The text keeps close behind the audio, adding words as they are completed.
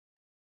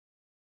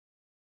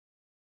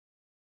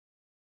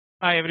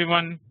Hi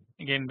everyone,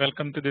 again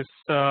welcome to this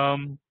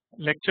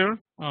lecture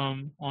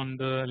on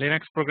the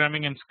Linux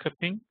programming and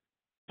scripting.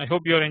 I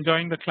hope you are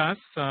enjoying the class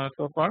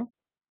so far.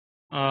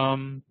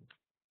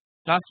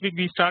 Last week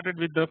we started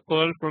with the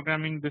PERL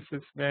programming. This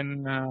is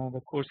when the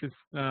course is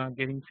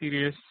getting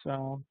serious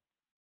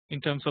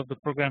in terms of the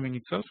programming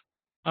itself.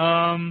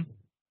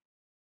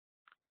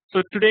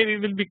 So today we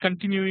will be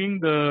continuing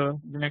the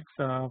Linux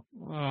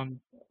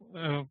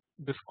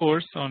this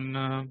course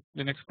on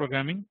Linux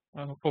programming,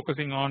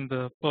 focusing on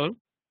the PERL.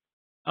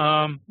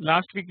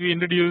 Last week we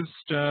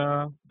introduced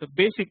the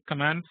basic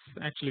commands.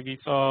 Actually, we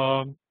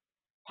saw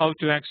how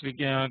to actually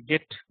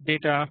get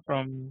data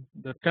from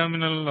the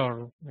terminal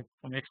or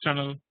from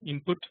external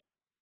input,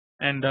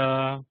 and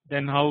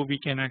then how we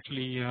can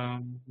actually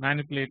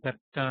manipulate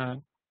that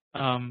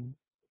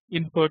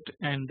input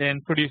and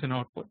then produce an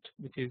output,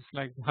 which is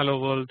like the hello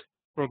world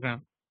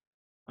program,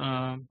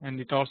 and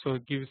it also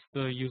gives the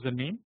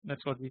username.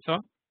 That's what we saw.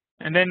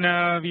 And then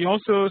we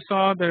also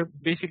saw the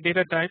basic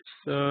data types,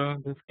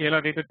 the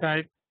scalar data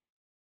type,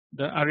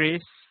 the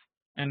arrays,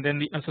 and then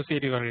the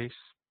associative arrays.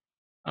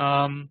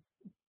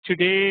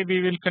 Today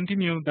we will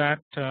continue that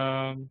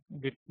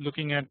with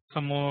looking at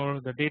some more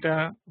the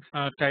data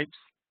types.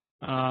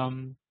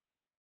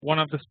 One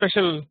of the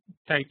special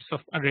types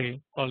of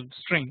array called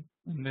string,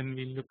 and then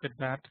we'll look at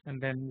that,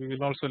 and then we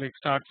will also like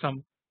start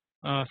some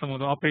of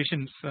the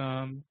operations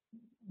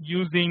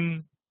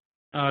using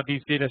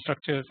these data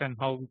structures and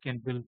how we can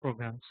build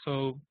programs.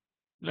 So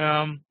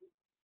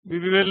we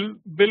will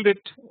build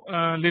it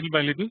little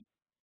by little.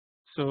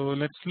 So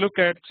let's look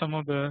at some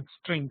of the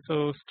string.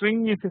 So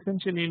string is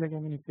essentially like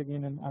it's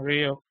again an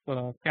array of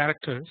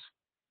characters,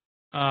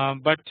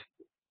 but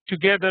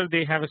together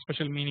they have a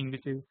special meaning,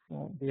 which is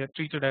they are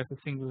treated as a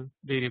single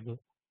variable.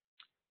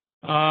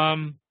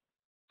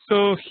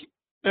 So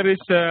there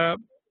is a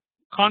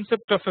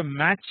concept of a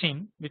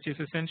matching, which is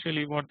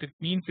essentially what it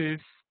means is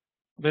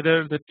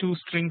whether the two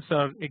strings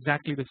are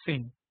exactly the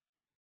same.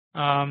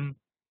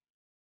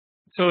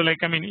 So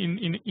like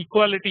in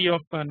equality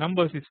of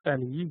numbers is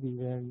fairly easy,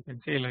 where you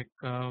can say like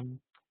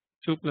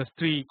 2 plus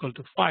 3 equal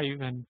to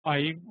 5, and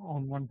 5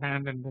 on one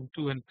hand and then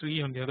 2 and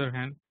 3 on the other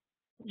hand.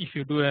 If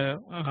you do a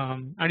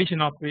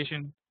addition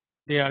operation,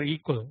 they are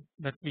equal,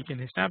 that we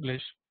can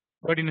establish.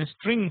 But in a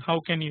string, how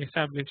can you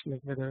establish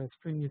like whether a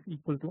string is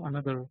equal to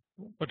another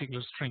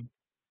particular string?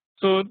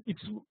 So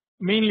it's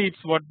mainly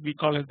it's what we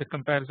call as the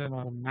comparison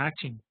or a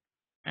matching,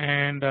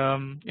 and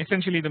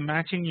essentially the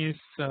matching is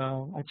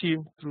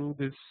achieved through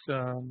this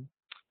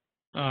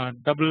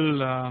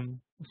double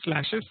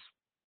slashes.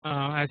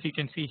 As you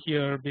can see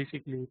here,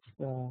 basically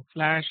it's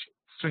slash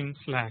string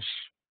slash.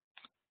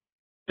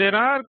 There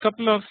are a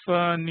couple of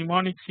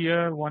mnemonics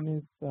here.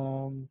 One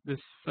is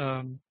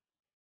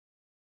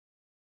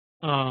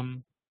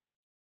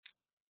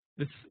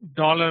this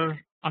dollar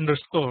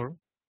underscore.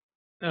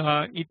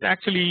 It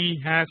actually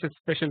has a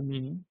special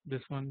meaning.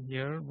 This one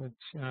here,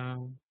 which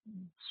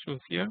shows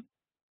here.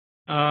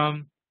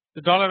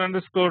 The dollar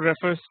underscore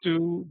refers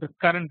to the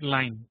current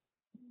line.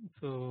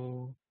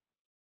 So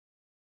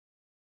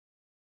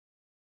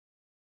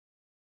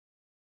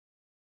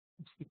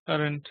it's the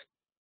current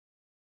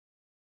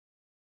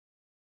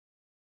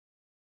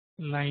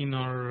line,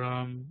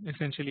 or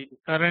essentially the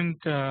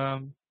current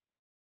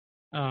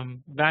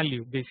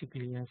value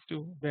basically as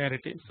to where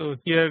it is. So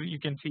here you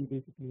can see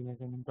basically like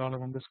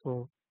dollar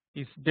underscore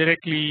is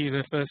directly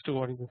refers to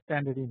what is the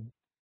standard in,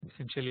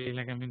 essentially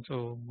like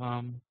so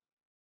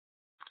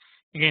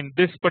again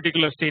this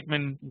particular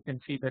statement, you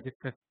can see that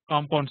it's a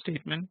compound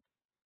statement.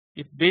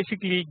 It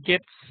basically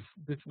gets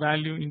this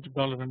value into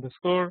dollar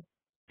underscore,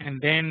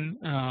 and then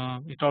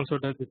it also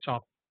does the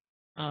chop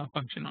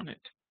function on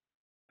it.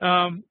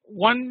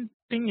 One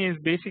thing is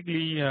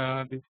basically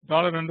this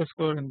dollar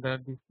underscore and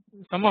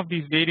some of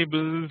these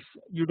variables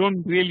you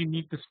don't really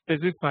need to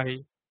specify.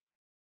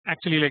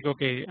 Actually, like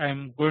okay,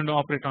 I'm going to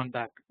operate on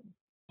that.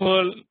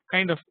 PERL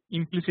kind of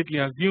implicitly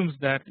assumes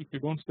that if you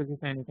don't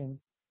specify anything,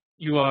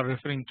 you are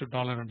referring to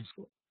dollar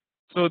underscore.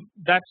 So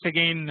that's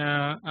again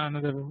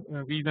another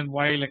reason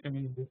why like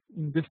in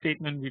this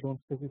statement we don't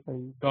specify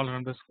dollar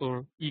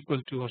underscore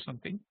equal to or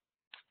something.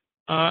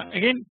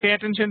 Again, pay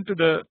attention to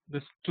the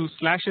two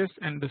slashes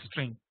and the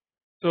string.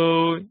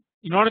 So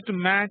in order to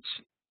match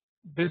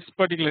this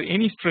particular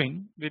any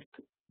string with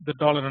the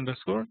dollar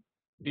underscore,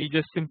 we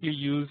just simply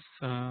use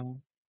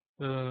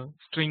the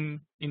string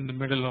in the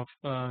middle of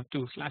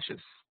two slashes.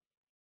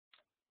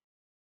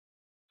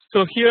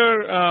 So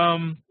here,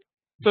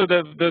 so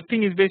the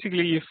thing is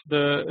basically if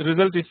the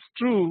result is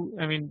true,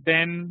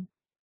 then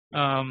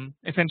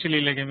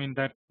essentially like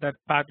that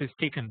path is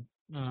taken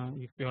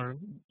if you are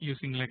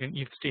using like an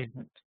if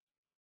statement.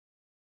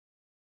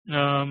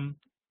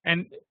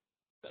 And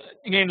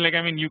again like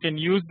you can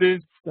use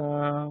this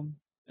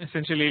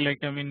essentially like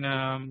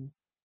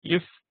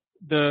if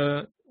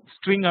the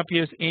string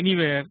appears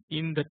anywhere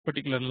in that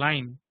particular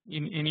line,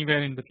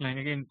 anywhere in that line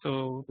again.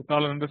 So the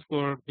dollar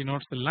underscore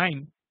denotes the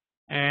line,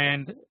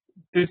 and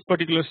this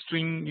particular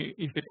string,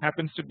 if it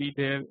happens to be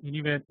there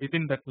anywhere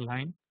within that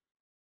line,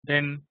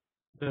 then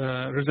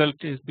the result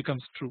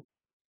becomes true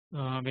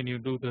when you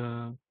do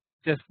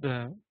just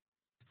the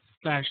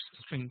slash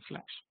string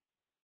slash.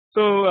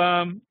 So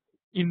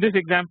in this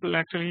example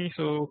actually,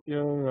 so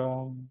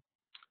here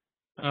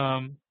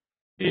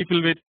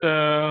people with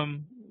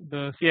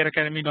the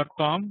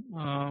sierraacademy.com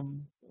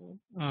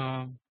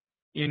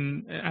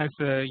in as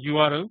a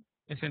URL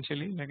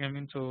essentially, like I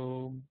mean,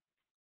 so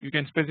you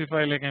can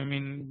specify, like I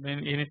mean,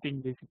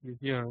 anything basically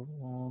here,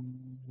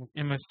 like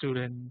MS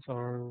students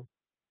or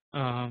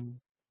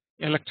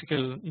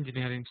electrical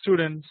engineering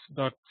students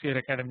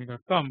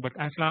 .sierraacademy.com, but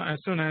as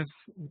soon as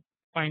it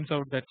finds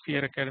out that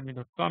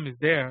sierraacademy.com is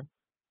there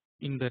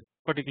in that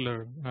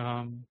particular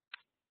uh,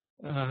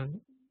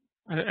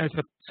 as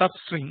a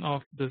substring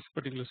of this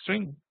particular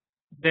string,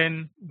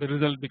 then the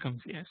result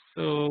becomes yes.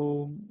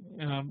 So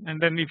and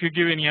then if you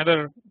give any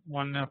other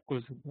one, of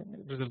course the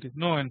result is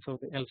no, and so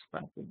the else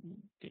path will be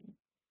taken.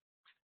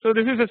 So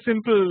this is a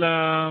simple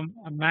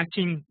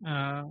matching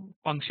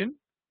function.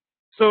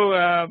 So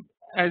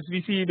as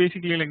we see,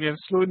 basically, like we are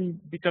slowly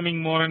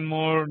becoming more and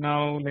more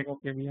now, like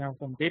okay, we have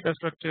some data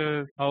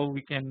structures, how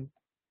we can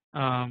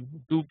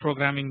do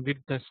programming with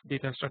this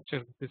data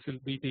structure. This will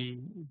be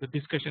the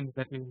discussions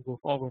that we will go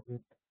forward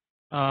with,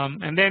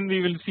 and then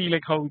we will see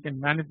like how we can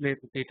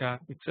manipulate the data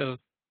itself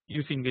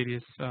using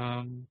various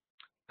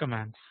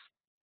commands.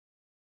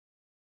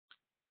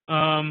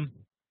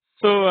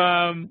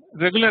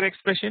 Regular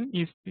expression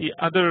is the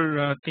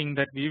other thing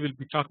that we will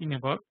be talking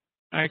about.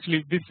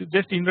 Actually, this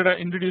just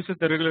introduces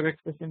the regular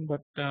expression,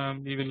 but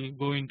we will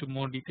go into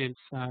more details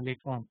later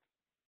on.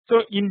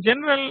 So in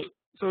general,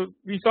 so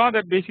we saw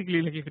that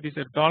basically, like if it is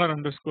a dollar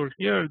underscore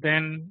here,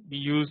 then we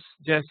use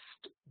just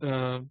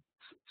the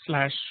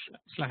slash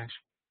slash.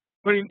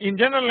 But in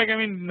general, like I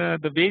mean,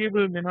 the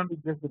variable may not be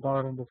just the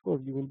dollar underscore.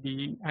 You will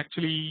be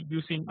actually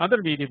using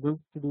other variables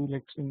to do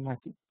like string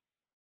matching.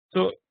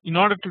 So in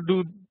order to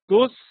do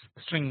those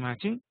string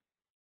matching,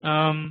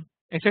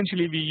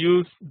 essentially we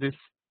use this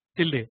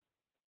tilde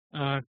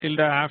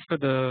after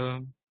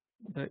the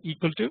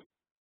equal to,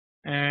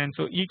 and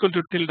so equal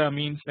to tilde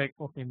means like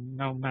okay,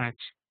 now match,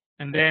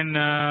 and then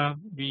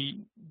we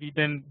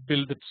then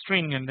build the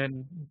string and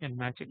then we can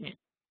match again.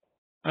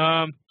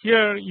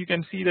 Here you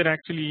can see that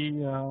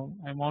actually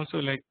I'm also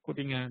like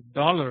putting a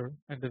dollar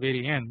at the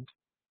very end.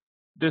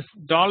 This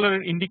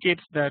dollar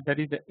indicates that that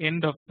is the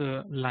end of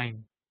the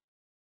line.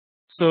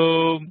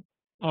 So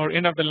or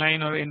end of the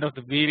line or end of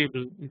the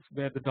variable is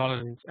where the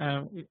dollar is.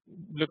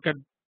 Look at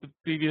the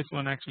previous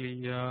one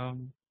actually.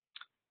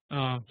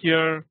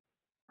 Here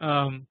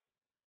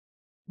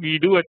we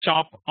do a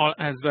chop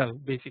as well,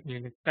 basically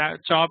like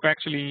that chop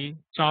actually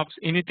chops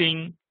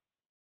anything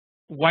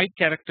white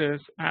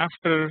characters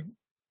after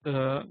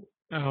the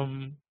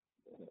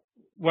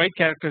white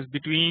characters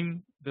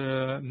between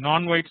the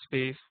non-white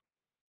space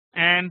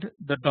and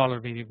the dollar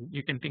variable.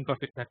 You can think of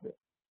it that way.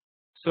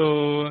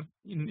 So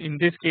in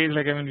this case,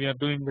 like I mean, we are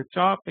doing the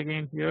chop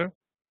again here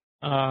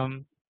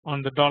on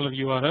the dollar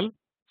URL.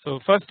 So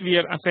first we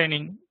are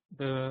assigning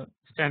the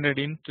standard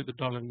in to the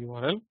dollar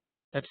URL,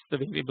 that's the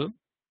variable,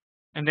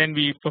 and then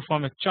we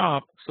perform a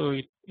chop, so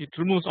it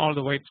removes all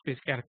the white space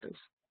characters.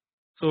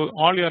 So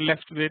all you are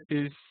left with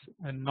is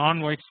a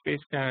non-white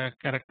space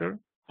character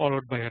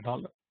followed by a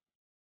dollar.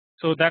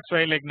 So that's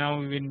why like now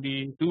when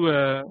we do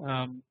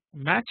a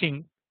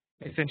matching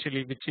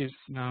essentially, which is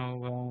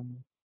now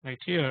right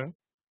here,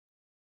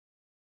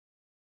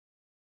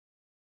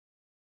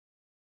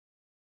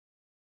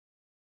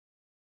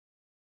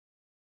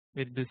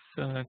 with this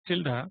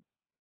tilde,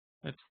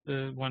 that's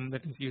the one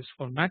that is used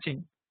for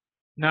matching.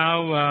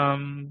 Now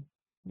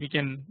we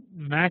can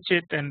match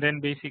it, and then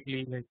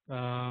basically like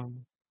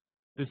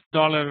this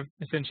dollar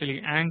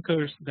essentially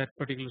anchors that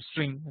particular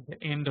string at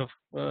the end of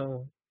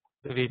the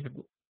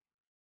variable.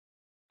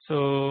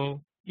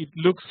 So it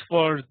looks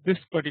for this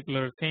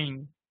particular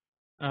thing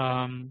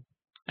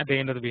at the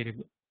end of the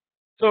variable.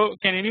 So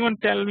can anyone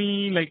tell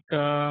me like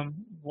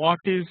what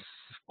is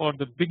for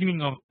the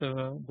beginning of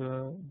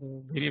the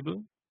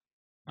variable?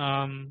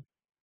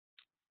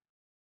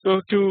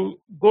 So to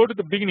go to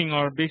the beginning,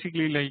 or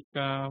basically like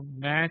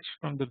match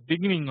from the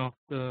beginning of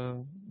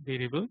the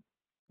variable,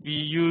 we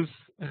use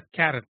a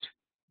caret.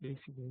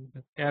 Basically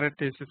the caret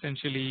is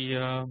essentially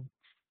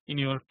in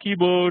your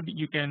keyboard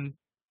you can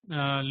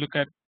look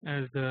at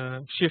as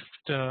the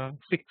shift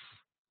 6,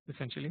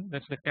 essentially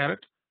that's the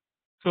caret.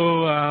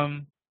 So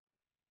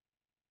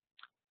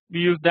we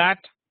use that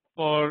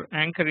for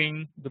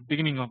anchoring the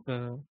beginning of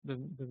the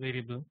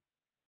variable,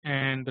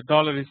 and the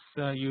dollar is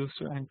used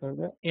to anchor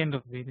the end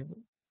of the variable.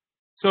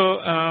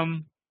 So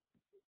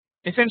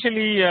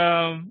essentially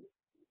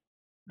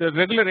the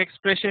regular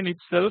expression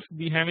itself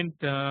we haven't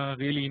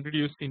really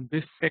introduced in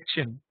this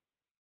section,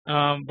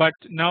 but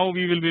now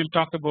we will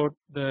talk about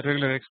the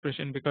regular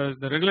expression, because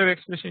the regular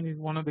expression is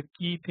one of the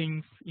key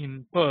things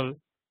in PERL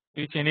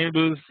which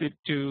enables it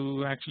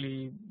to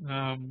actually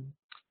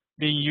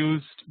be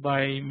used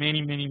by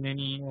many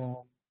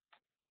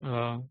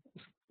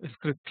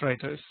script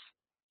writers.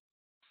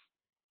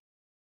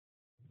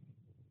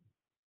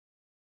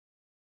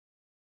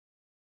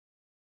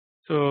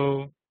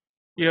 So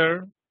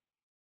here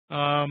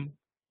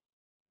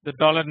the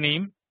dollar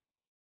name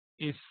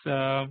is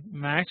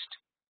matched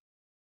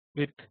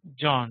with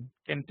John.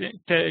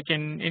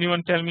 Can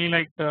anyone tell me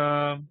like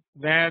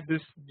where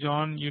this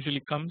John usually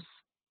comes?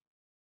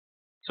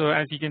 So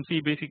as you can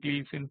see,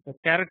 basically since the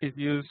caret is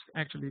used,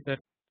 actually that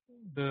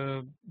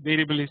the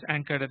variable is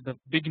anchored at the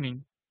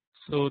beginning.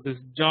 So this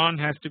John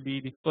has to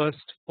be the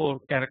first 4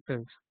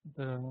 characters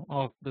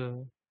of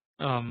the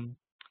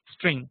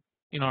string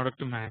in order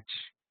to match.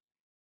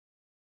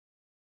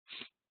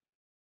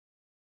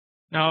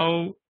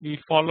 Now we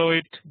follow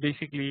it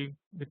basically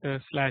with a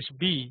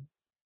 /b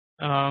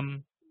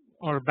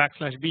or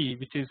 \b,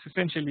 which is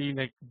essentially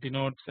like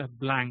denotes a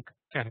blank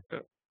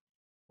character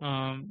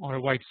or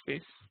a white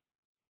space.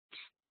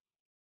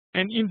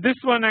 And in this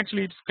one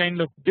actually it's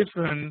kind of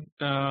different.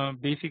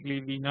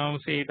 Basically we now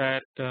say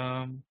that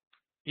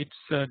it's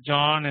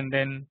John and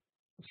then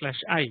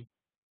 /i.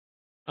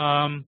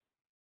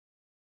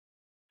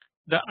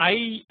 The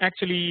I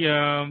actually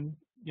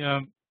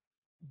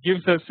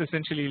gives us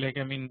essentially like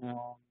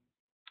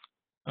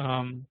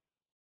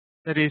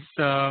that is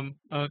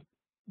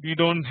we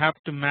don't have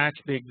to match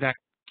the exact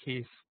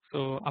case.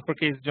 So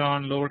uppercase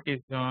John,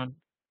 lowercase John,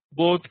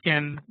 both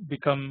can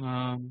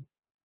become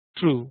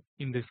true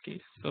in this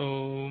case.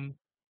 So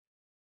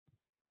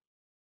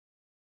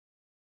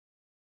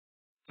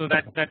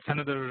that's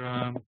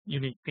another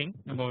unique thing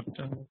about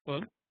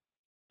PERL.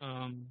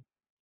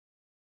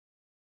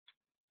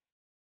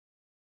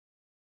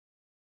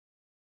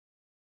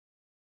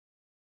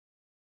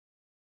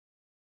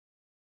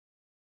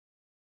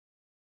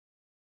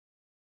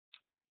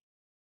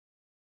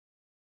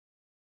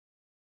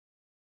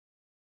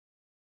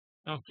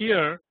 Now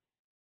here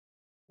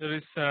there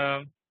is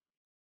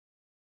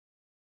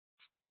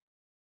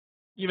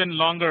even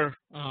longer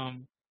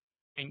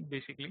thing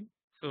basically.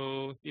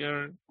 So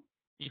here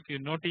if you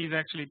notice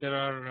actually there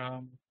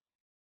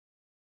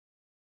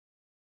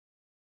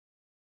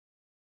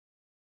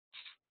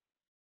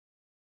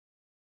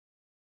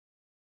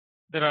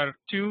are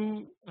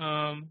two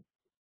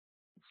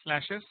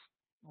slashes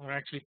or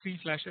actually 3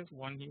 slashes,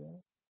 one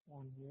here,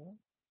 one here,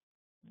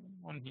 and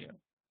one here,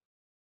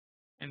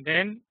 and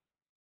then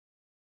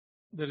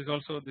there is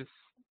also this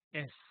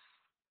S.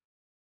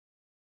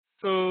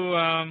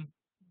 So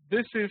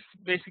this is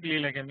basically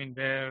like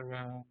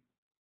where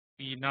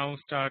we now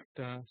start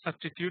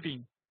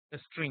substituting a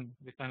string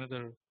with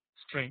another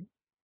string.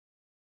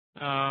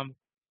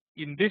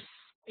 In this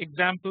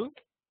example,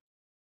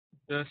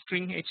 the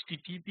string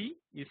HTTP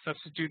is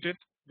substituted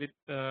with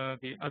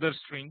the other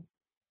string,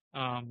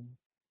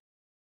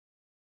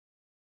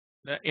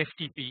 the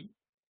FTP.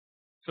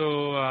 So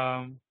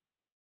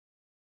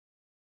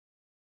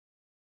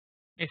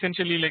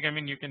essentially like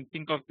you can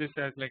think of this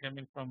as like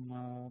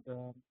from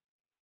the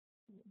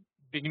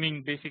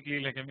beginning basically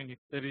like if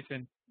there is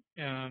an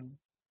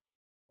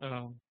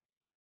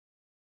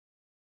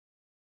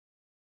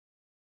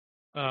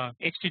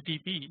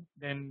HTTP,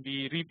 then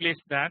we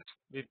replace that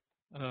with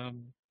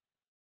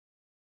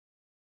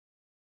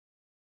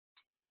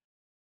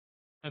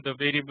the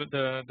variable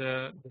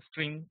the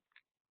string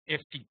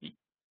FTP,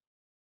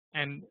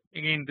 and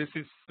again this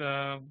is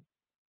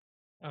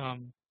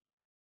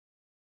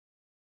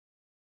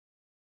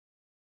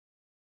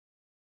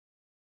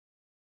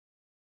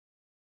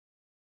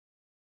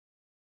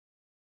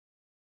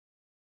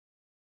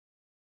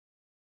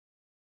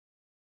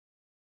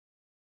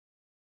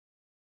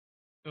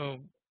so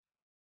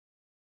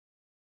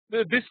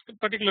this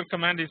particular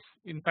command is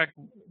in fact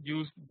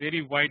used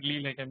very widely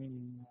like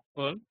in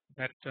PERL,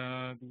 that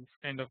these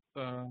kind of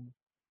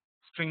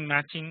string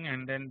matching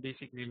and then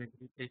basically like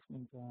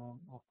replacement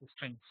of the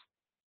strings.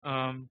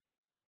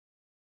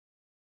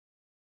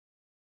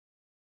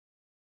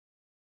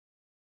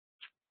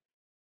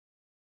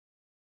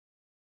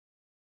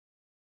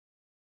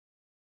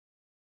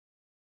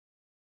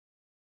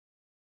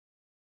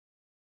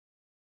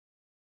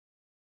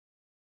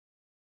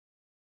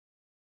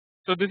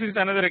 So this is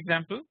another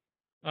example.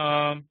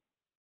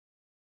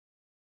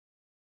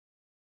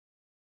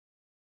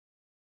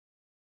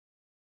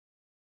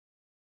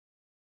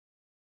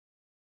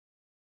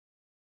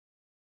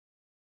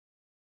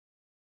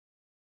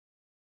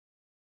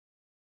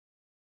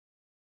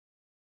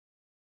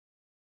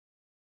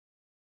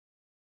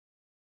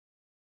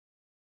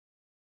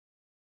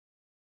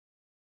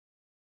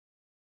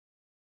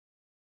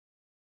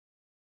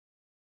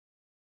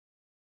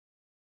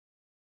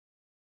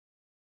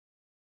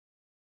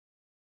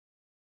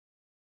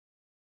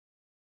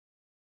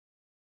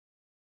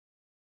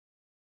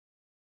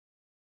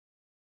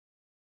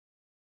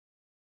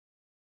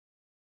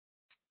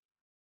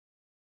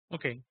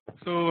 Okay,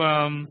 so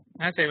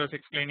as I was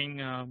explaining,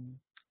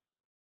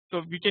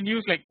 so we can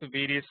use like the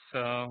various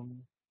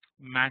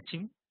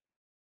matching.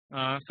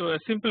 So a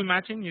simple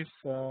matching is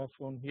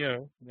shown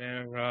here,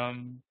 where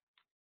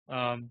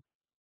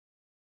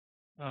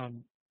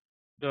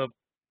the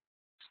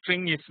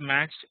string is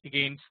matched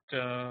against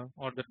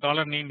or the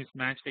dollar name is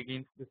matched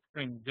against the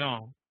string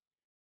John.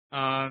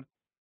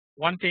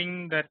 one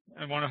thing that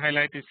I want to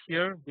highlight is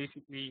here.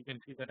 Basically, you can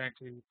see that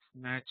actually it's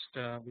matched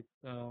with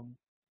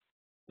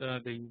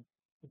the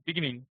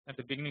beginning at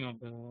the beginning of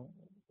the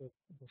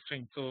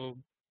string. So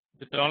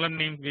the dollar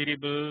name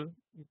variable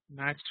is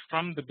matched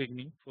from the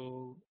beginning.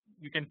 So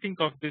you can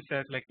think of this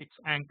as like its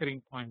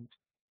anchoring point.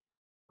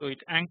 So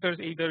it anchors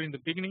either in the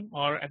beginning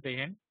or at the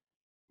end.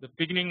 The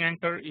beginning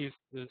anchor is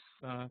this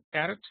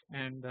caret,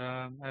 and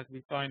as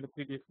we saw in the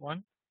previous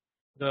one,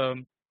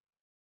 the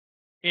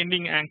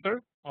ending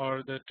anchor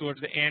or the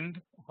towards the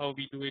end, how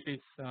we do it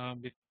is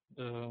with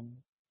the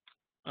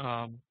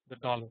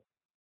dollar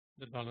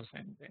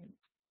sign at the end.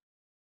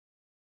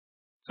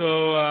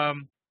 So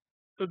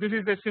this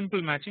is a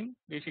simple matching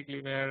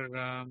basically where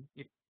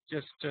it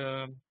just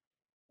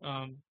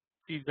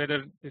sees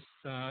whether this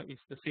is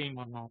the same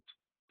or not.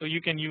 So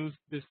you can use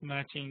this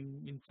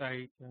matching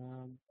inside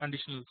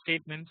conditional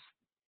statements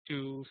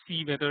to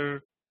see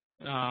whether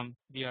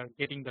we are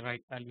getting the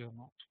right value or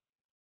not.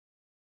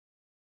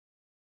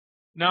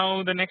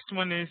 Now the next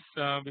one is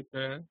with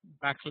the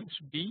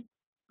 \b.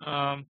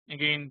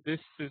 Again, this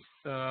is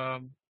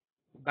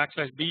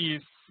 \b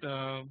is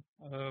a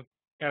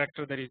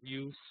character that is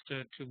used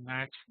to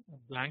match a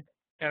blank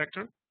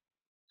character.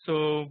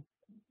 So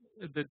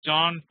the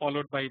John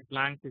followed by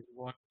blank is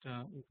what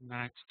is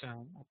matched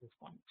at this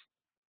point.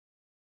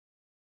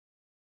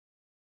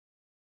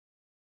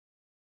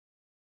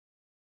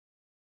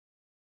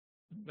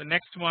 The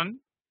next one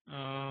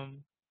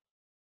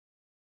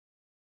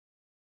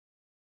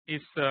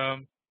is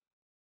 /i.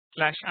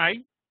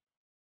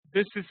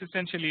 This is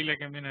essentially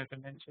like, I mean, as I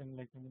mentioned,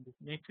 like, I mean, this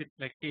makes it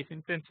like case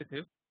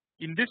insensitive.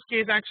 In this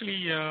case,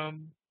 actually,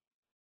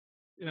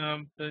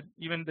 even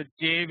the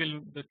j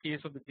will, the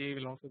case of the j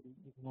will also be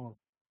ignored.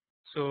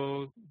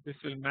 So this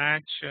will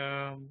match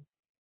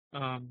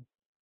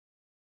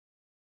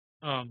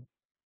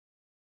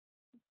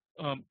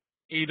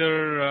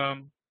either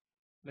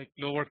like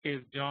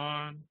lowercase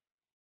John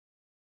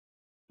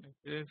like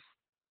this.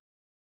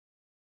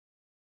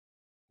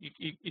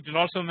 It will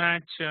also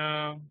match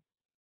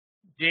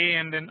j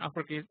and then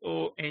uppercase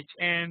O H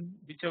N,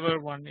 whichever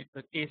one. If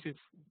the case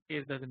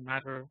doesn't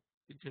matter,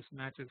 it just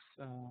matches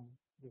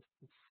just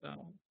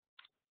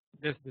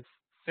this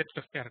set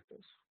of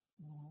characters.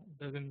 It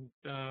doesn't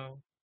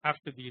have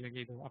to be like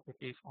either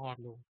uppercase or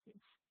lowercase.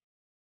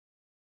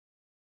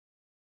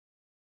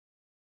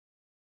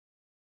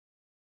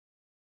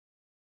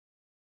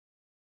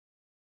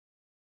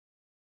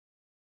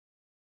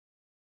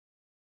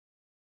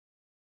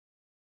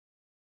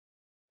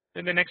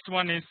 Then the next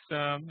one is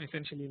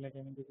essentially like, I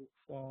mean, this is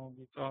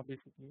we saw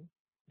basically.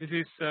 This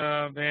is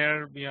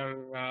where we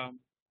are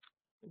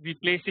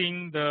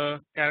replacing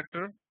the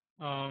character,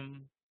 the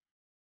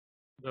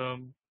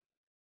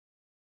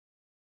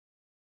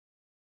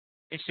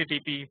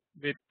HTTP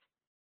with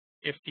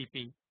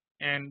FTP,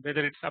 and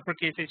whether it's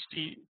uppercase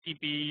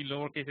HTTP,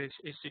 lowercase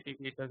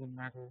HTTP, it doesn't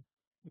matter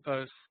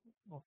because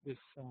of this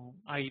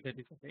I that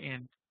is at the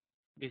end.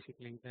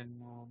 Basically, then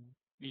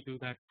we do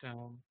that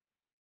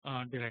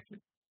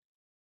directly.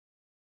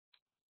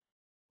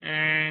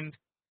 And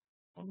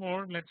one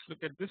more, let's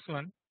look at this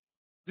one.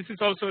 This is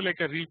also like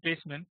a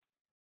replacement.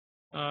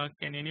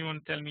 Can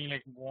anyone tell me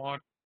like what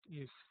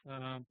is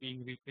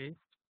being replaced?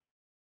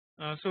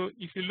 So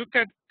if you look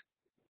at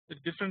the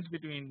difference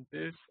between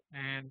this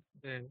and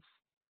this,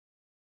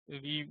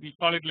 we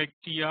call it like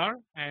TR,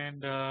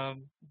 and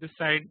this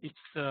side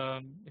it's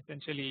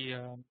essentially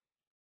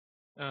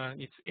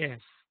it's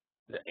S.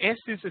 The S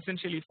is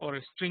essentially for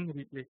a string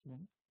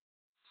replacement.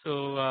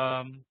 So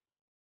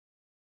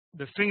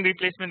the string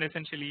replacement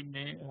essentially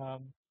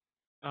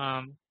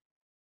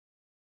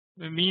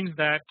means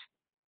that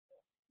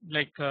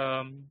like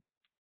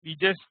we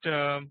just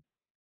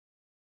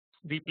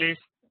replace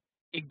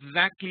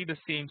exactly the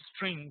same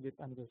string with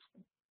another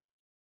string.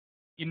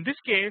 In this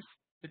case,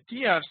 the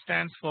TR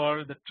stands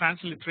for the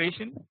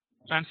transliteration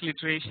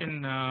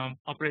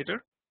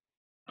operator,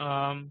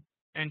 and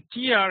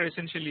TR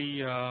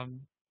essentially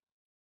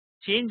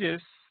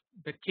changes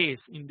the case.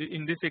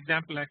 In this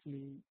example,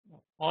 actually,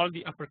 all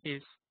the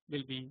uppercase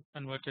will be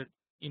converted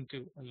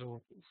into a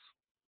lowercase.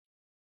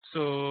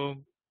 So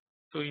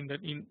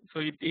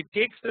it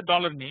takes the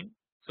dollar name.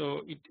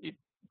 So it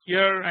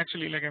here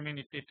actually, like, I mean,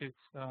 it is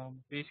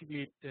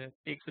basically it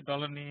takes the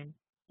dollar name,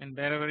 and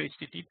wherever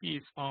HTTP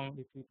is found,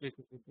 it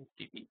replaces with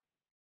FTP.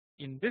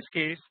 In this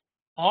case,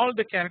 all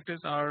the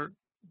characters are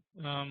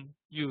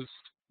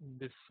used in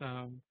this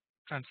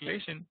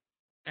translation,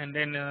 and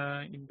then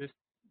in this,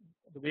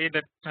 the way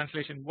that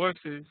translation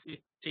works is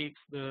it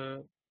takes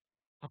the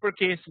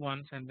uppercase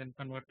ones and then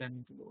convert them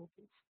into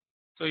lowercase.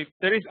 So if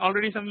there is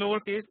already some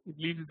lowercase, it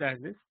leaves it as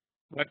is,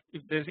 but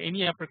if there's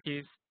any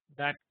uppercase,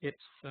 that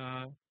gets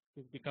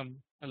become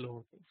a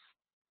lowercase.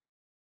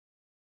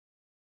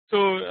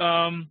 So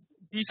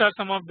these are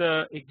some of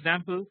the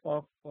examples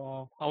of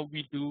how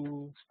we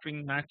do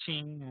string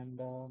matching, and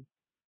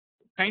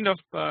kind of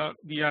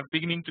we are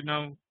beginning to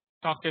now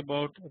talk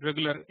about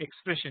regular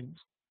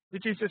expressions,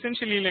 which is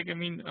essentially like, I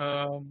mean,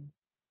 a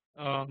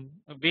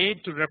way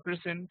to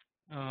represent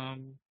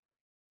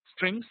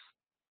strings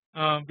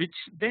which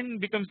then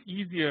becomes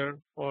easier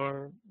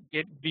for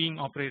being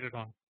operated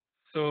on.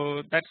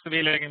 So that's the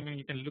way, like, I mean,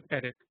 you can look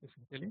at it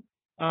essentially.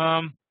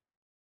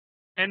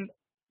 And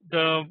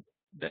the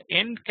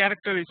end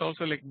character is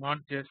also like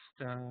not just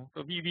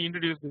so we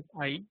introduced this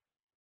I.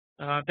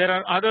 There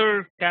are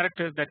other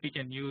characters that we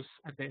can use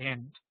at the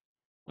end.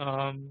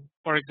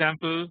 For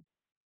example,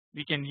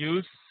 we can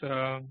use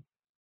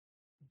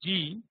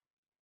G.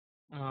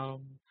 So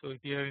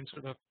here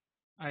instead of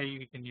I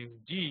we can use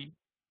G.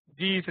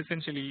 G is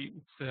essentially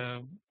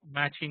it's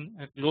matching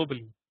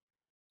globally.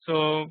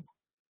 So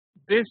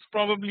this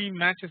probably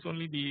matches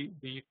only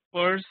the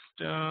first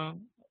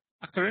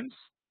occurrence,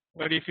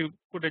 but if you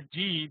put a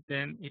G,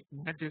 then it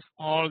matches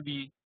all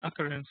the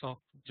occurrence of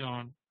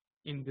John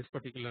in this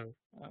particular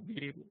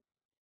variable.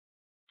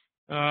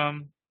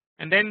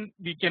 And then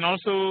we can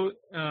also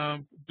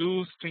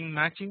do string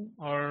matching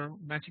or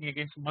matching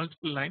against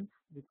multiple lines,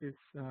 which is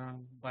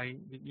by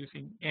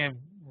using M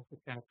as a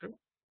character.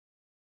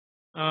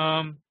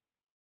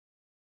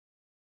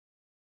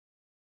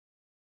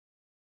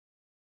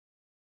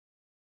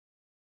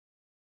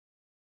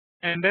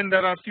 And then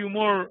there are a few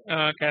more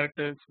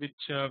characters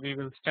which we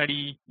will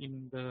study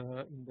in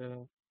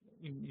the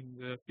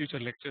future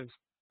lectures.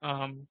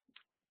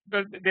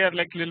 But they are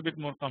like a little bit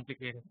more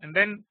complicated. And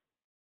then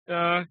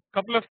a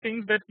couple of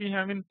things that we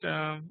haven't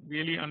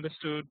really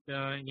understood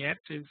yet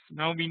is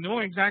now we know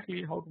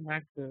exactly how to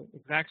match the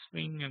exact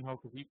string and how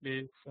to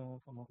replace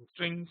some of the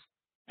strings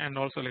and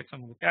also like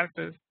some of the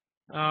characters.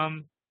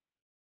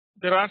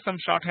 There are some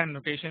shorthand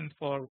notation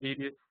for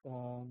various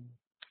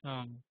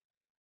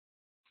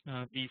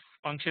these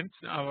functions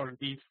or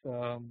these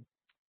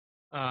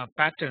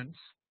patterns.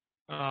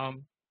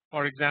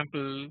 For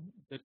example,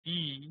 the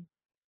D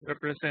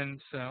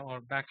represents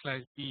or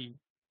backslash D.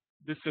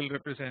 This will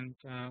represent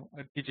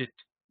a digit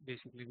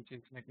basically, which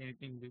is like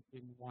anything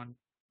between 1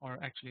 or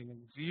actually like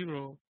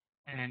 0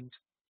 and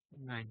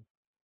 9.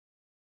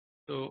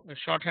 So a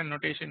shorthand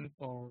notation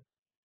for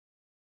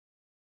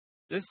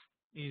this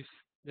is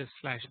just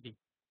slash D.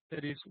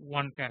 That is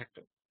one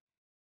character,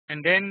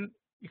 and then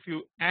if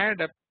you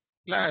add a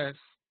plus,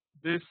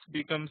 this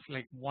becomes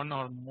like one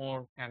or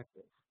more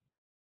characters.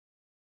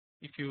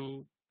 If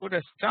you put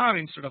a star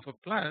instead of a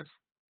plus,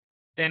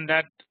 then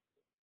that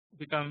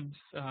becomes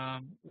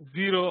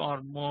 0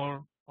 or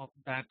more of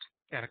that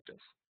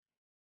characters.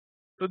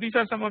 So these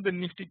are some of the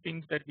nifty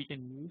things that we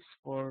can use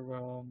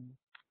for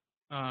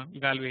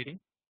evaluating.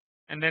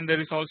 And then there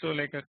is also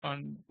like a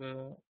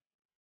the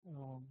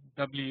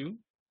W,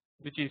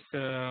 which is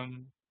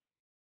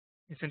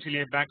essentially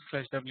a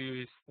backslash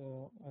W is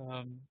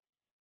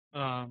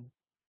a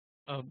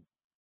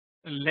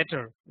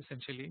letter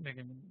essentially, like,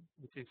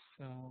 which is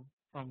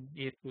from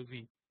A to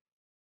Z.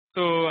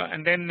 So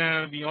and then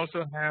we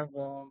also have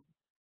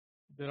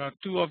there are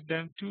two of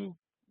them, two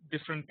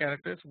different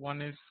characters.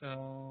 One is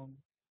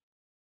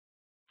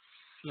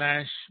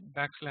slash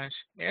backslash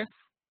S,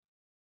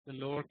 the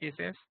lowercase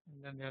s,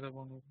 and then the other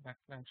one is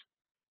backslash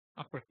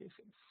uppercase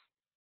s.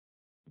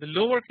 The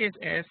lowercase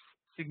s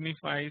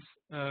signifies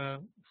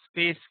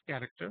space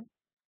character.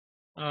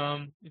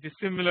 It is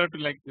similar to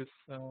like this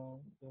the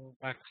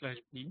backslash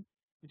b,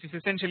 which is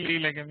essentially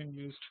like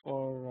used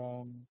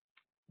for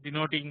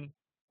denoting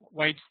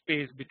white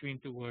space between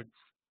two words.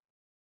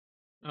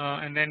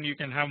 And then you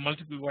can have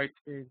multiple white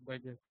space by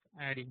just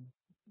adding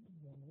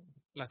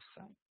plus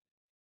sign.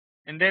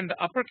 And then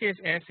the uppercase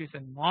S is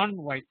a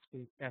non-white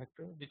space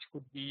character, which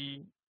could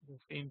be the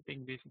same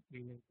thing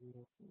basically like 0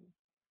 to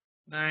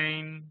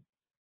 9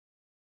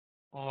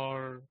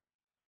 or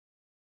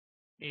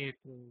A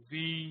to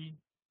Z.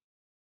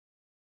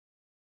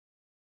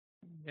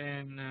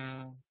 Then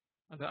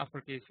the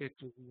uppercase A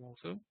to Z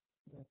also,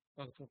 that's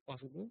also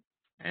possible,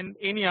 and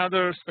any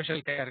other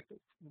special characters.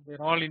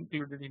 They're all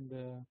included in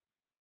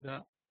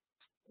the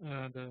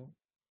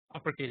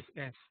uppercase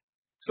S.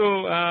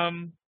 So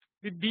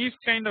with these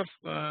kind of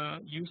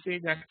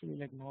usage, actually,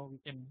 like now we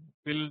can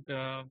build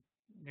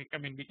like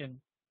we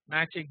can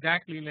match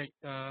exactly like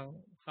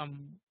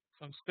some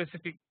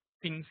specific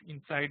things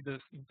inside a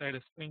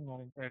string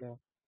or inside a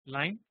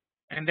line,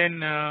 and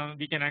then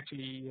we can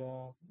actually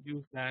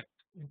use that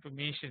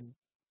information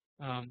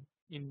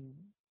in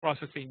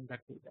processing that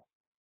data.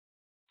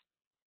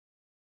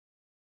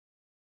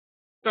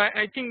 So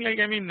I think like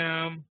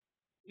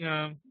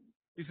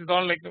this is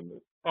all like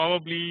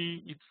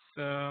probably it's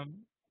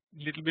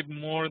little bit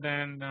more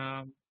than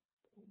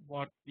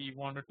what we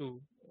wanted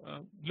to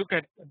look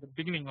at the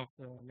beginning of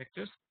the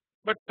lectures,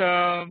 but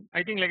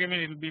I think like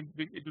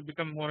it will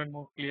become more and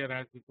more clear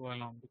as we go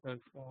along, because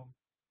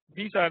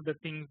these are the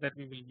things that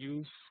we will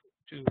use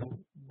to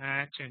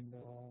match and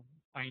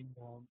find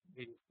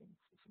various things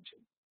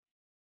essentially.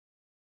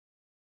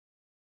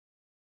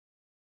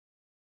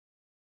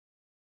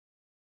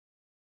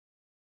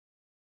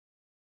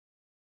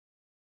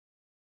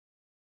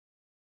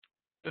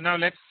 So now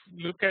let's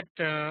look at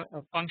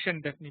a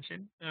function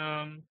definition.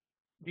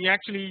 We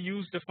actually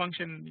used the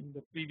function in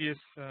the previous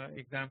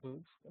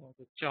examples.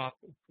 The chop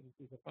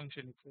is a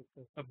function, it's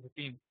a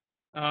subroutine.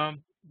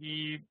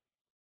 We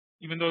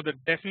even though the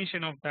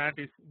definition of that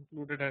is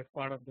included as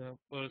part of the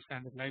PERL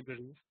standard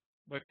libraries,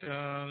 but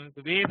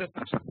the way the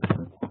function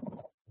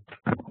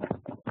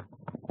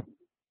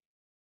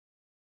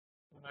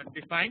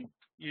defined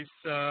is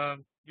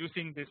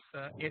using this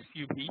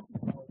sub.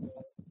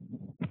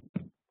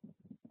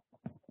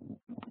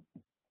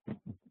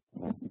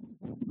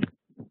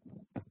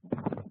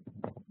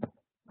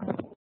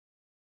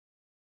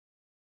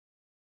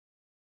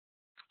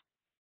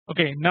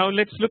 Okay, now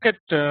let's look at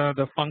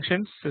the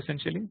functions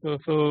essentially.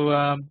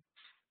 So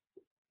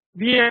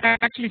we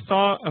actually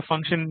saw a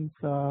function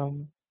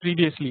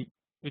previously,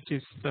 which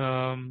is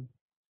the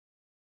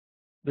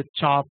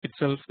chop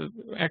itself.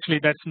 Actually,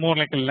 that's more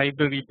like a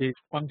library based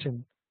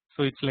function.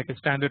 So it's like a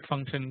standard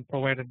function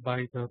provided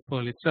by the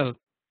PERL itself.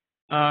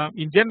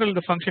 In general,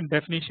 the function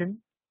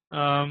definition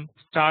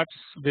starts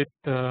with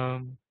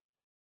the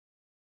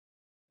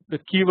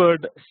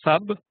keyword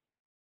sub.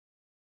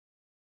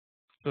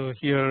 So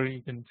here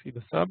you can see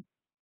the sub,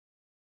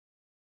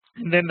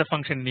 and then the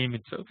function name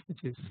itself,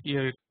 which is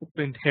here it's the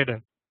print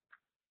header.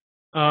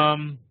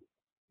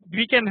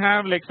 We can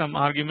have like some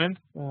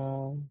arguments.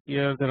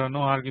 Here there are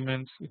no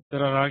arguments. If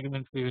there are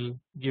arguments, we will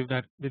give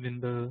that within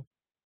the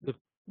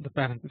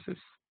parenthesis.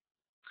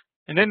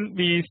 And then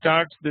we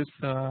start this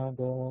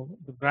the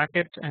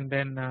bracket, and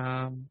then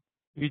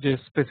we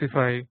just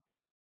specify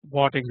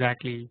what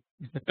exactly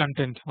is the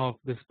content of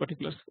this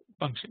particular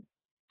function.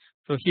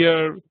 So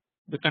here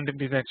the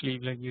content is actually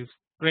like use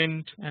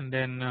print, and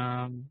then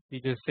we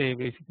just say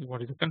basically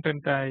what is the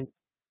content type,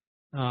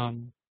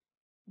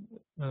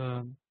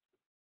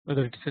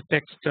 whether it's a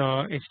text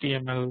or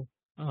HTML,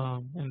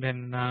 and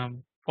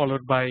then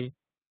followed by,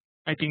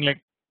 I think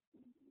like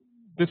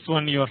this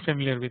one you are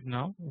familiar with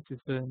now, which is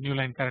the new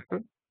line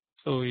character.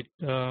 So it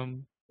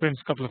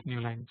prints a couple of new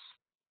lines.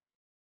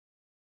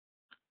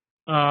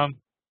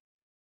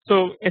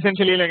 So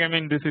essentially, like I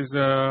mean, this is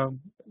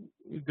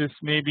this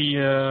may be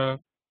a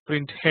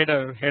print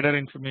header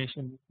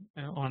information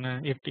on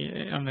an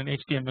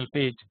HTML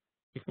page.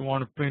 If you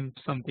want to print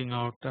something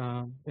out,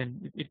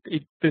 then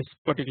this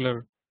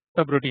particular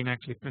subroutine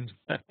actually prints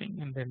that thing,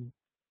 and then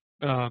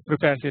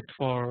prepares it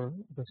for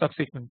the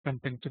subsequent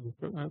content to be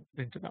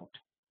printed out.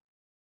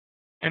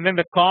 And then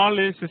the call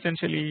is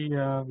essentially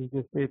we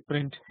just say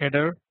print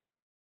header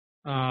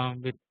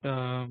with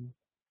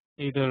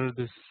either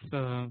this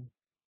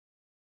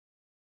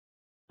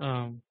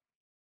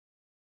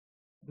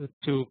the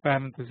two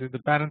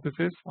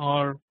parentheses,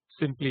 or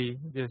simply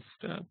just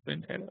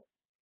print header.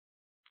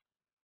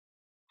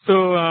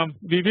 So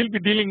we will be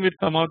dealing with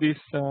some of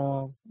these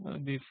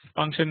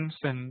functions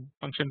and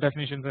function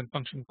definitions and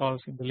function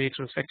calls in the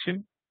later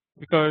section,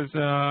 because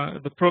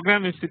the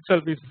program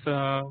itself is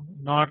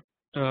not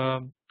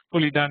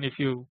fully done if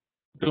you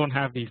don't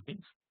have these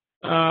things.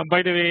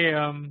 By the way,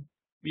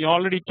 we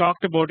already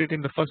talked about it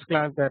in the first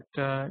class that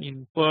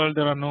in PERL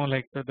there are no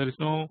there is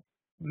no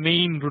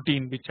main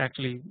routine which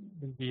actually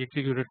will be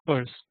executed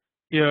first.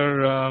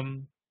 Here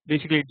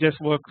basically it just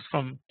works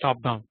from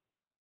top down.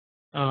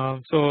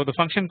 So the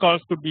function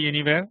calls could be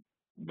anywhere,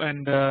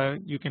 and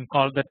you can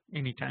call that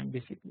anytime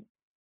basically.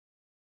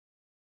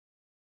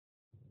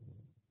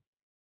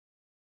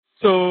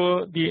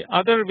 So the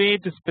other way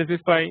to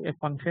specify a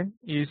function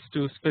is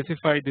to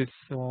specify this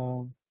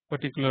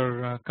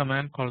particular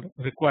command called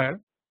require.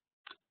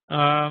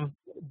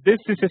 This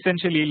is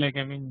essentially like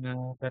I mean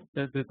that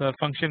there are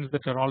functions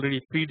that are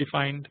already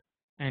predefined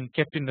and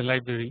kept in the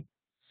library.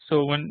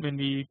 So when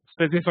we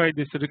specify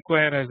this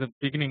require as a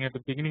beginning at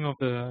the beginning of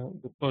the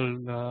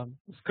PERL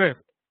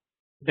script,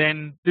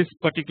 then this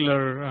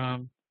particular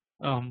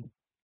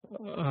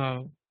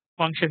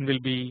function will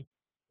be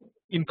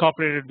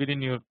incorporated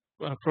within your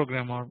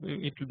program, or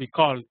it will be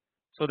called,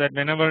 so that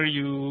whenever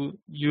you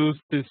use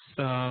this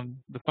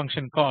the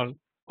function call.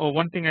 Oh,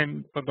 one thing I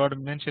forgot to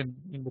mention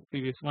in the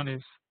previous one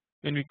is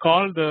when we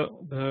call the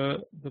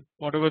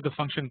whatever the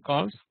function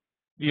calls,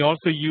 we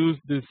also use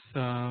this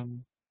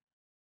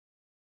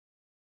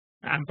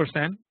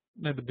ampersand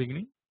at the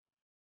beginning.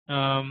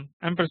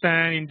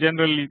 Ampersand in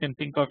general you can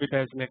think of it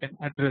as like an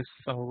address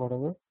or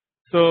whatever.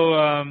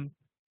 So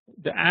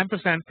the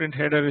ampersand print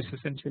header is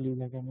essentially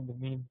like I mean the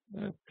main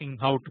thing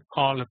how to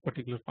call a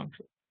particular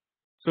function.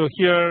 So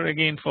here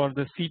again for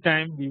the C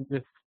time we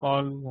just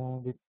call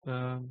with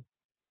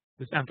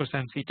this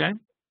ampersand C time,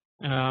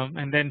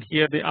 and then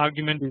here the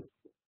argument is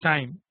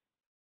time,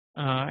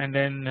 and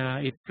then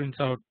it prints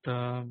out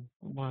the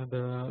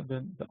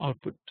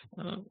output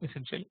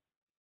essentially.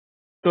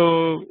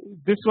 So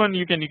this one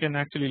you can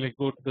actually like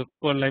go to the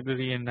PERL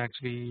library and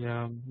actually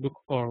look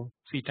for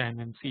C time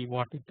and see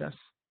what it does.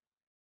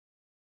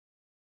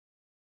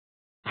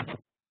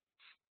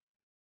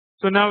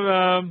 So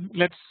now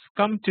let's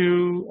come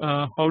to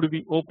how do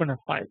we open a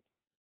file.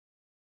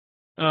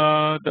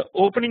 The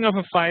opening of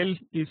a file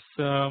is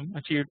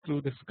achieved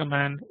through this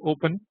command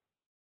open,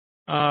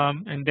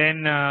 and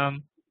then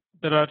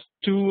there are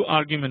two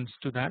arguments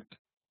to that.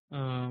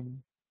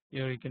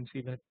 Here you can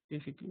see that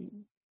basically.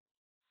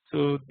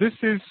 So this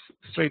is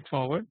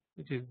straightforward,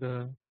 which is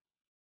the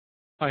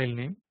file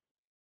name,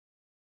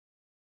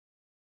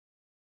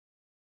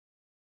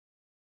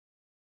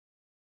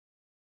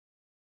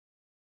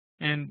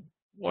 and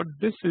what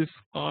this is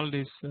called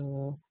is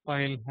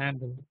file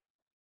handle.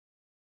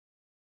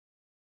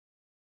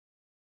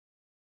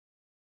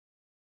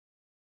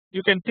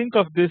 You can think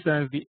of this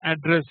as the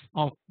address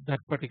of that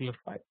particular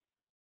file.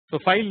 So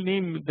file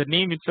name, the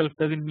name itself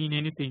doesn't mean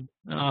anything,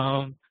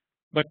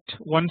 but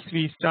once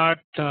we start,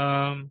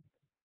 so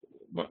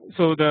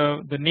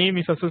the name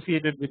is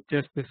associated with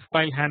just this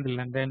file handle,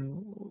 and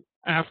then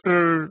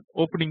after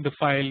opening the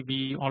file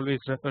we always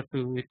refer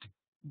to it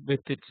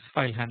with its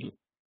file handle.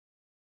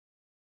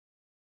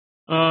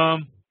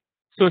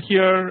 So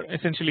here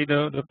essentially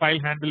the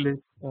file handle is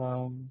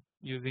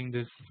using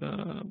this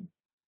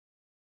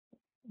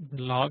the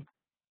log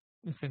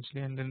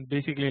essentially, and then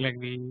basically like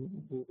we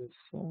do this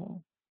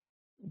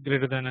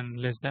greater than and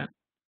less than.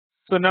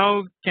 So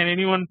now can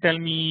anyone tell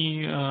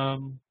me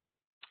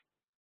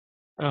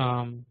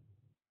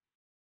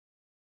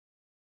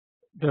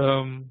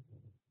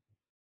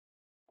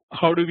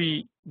how do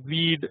we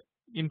read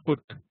input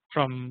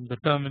from the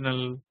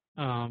terminal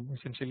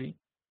essentially?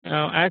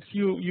 As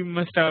you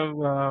must have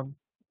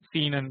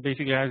seen, and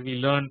basically as we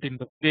learned in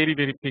the very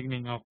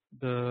beginning of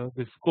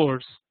this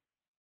course,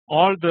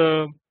 all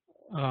the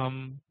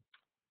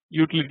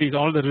utilities,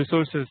 all the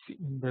resources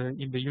in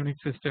the Unix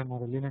system or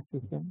the Linux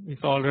system is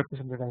all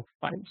represented as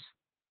files.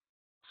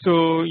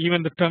 So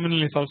even the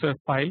terminal is also a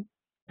file,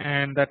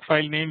 and that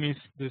file name is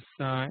this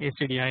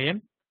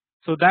stdin.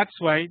 So that's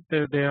why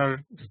there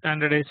are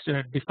standardized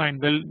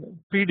defined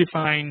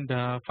predefined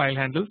file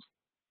handles,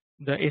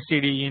 the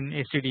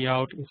stdin,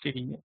 stdout,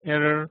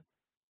 stderr,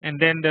 and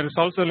then there is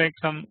also like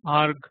some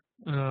arg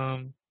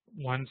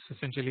ones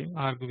essentially,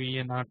 argv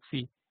and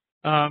argc.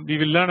 We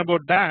will learn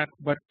about that,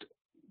 but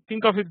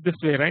think of it this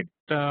way, right?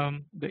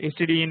 The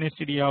stdin,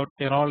 stdout,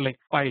 they're all like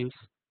files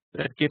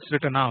that gets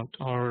written out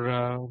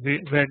or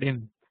read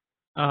in,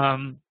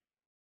 and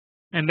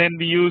then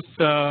we use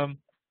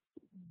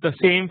the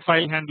same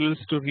file handles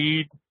to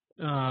read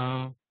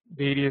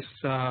various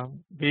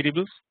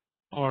variables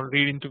or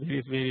read into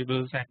various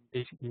variables and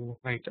basically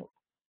write out.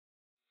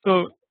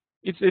 So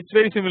it's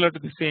very similar to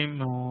the same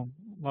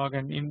log,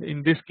 and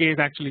in this case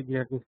actually we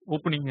are just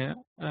opening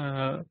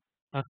a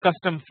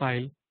custom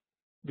file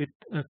with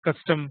a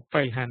custom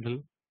file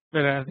handle,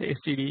 whereas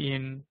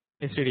stdin,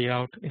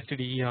 stdout,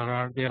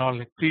 stderr, they are all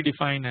like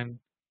predefined and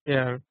they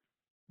are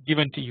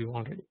given to you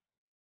already.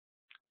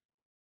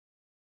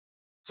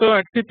 So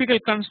a typical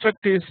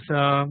construct is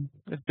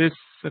this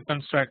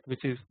construct,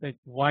 which is like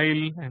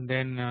while and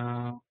then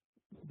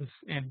this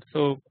end.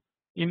 So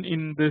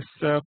in this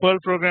PERL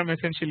program,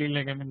 essentially,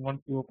 like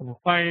once you open a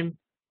file,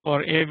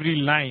 for every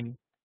line,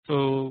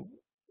 so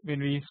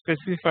when we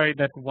specify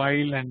that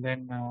while and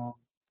then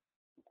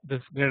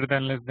this greater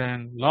than less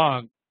than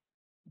log,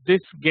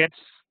 this gets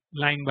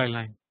line by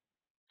line.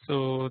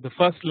 So the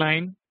first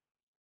line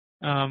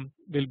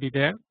will be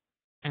there,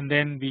 and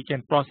then we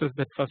can process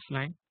that first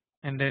line,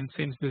 and then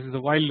since this is a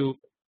while loop,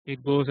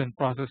 it goes and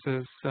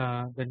processes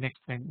the next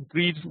line. It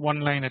reads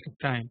one line at a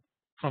time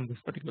from this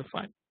particular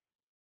file.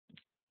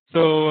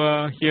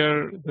 So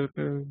here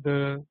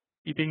the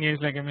key thing is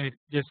like it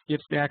just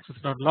gets the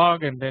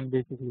access.log, and then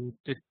basically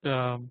it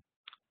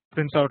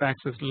prints out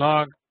access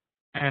log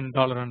and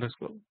 $_.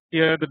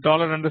 Here the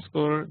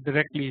 $_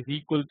 directly is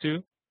equal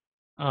to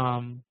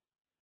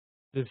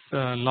this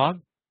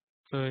log.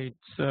 So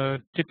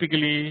it's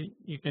typically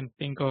you can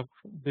think of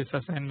this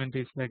assignment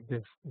is like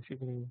this,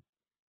 basically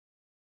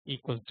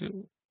equal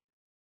to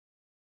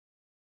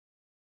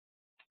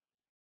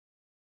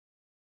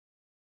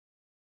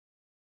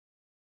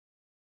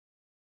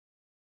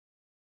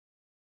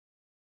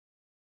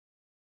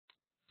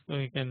so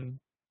you can,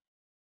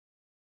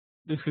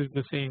 this is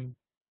the same,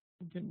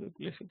 you can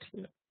replace it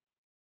here.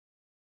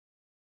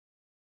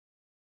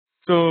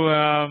 So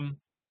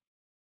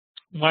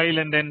while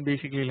and then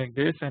basically like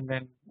this, and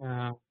then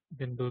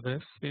do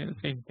this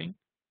same thing.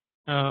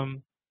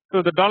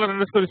 So the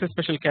 $_ is a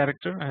special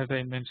character, as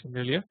I mentioned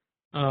earlier.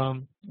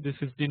 This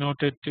is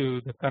denoted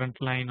to the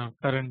current line or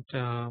current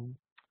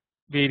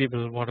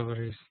variable,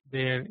 whatever is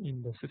there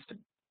in the system.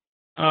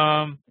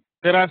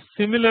 There are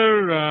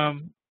similar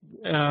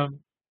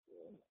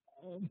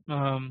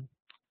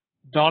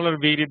dollar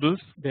variables.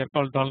 They are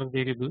called dollar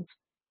variables.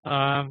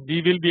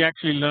 We will be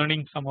actually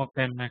learning some of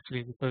them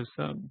actually, because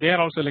they are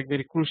also like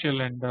very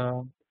crucial, and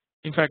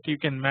in fact you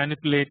can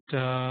manipulate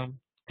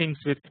things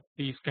with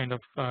these kind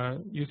of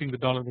using the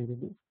dollar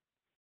variables.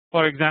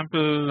 For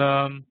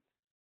example,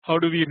 how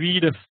do we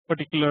read a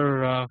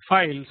particular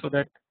file so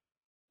that,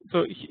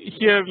 so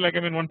here like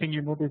one thing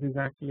you notice is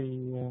actually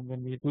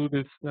when we do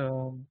this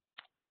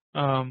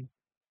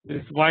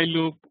this while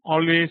loop,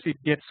 always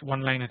it gets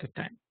one line at a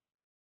time.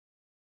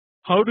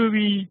 How do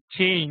we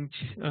change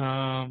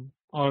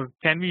or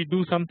can we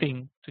do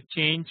something to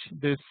change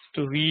this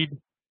to read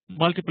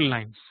multiple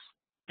lines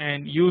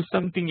and use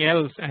something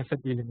else as a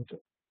delimiter?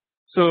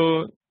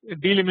 So a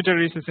delimiter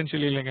is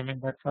essentially like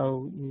that's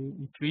how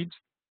it reads.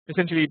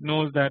 Essentially it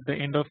knows that the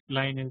end of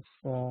line is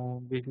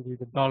basically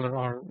the $,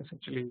 or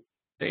essentially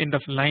the end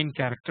of line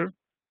character.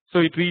 So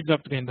it reads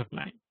up to the end of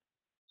line.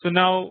 So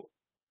now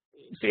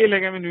say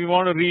like we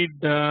want to read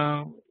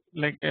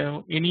like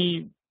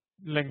any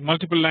like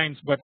multiple lines,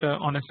 but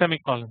on a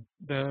semicolon.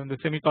 The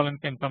semicolon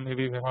can come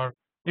everywhere, or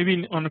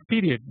maybe on a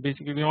period.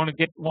 Basically, we want to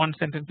get one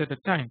sentence at a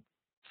time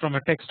from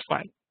a text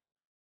file.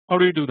 How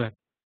do you do that?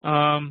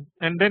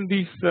 And then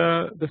these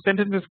the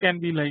sentences can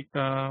be like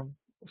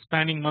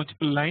spanning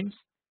multiple lines.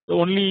 The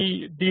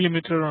only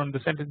delimiter on the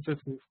sentences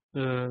is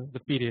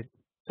the period.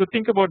 So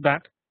think about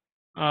that.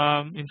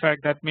 In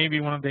fact, that may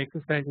be one of the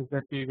exercises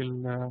that we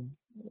will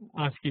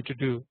ask you to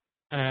do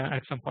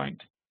at some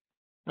point.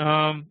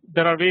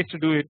 There are ways to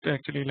do it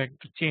actually, like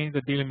to change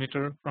the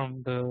delimiter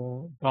from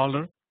the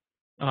dollar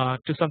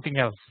to something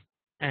else.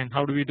 And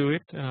how do we do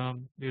it?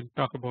 We'll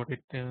talk about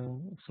it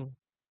soon.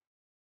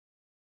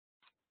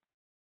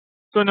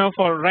 So now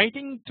for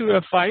writing to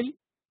a file,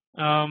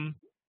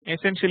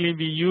 essentially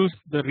we use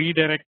the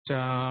redirect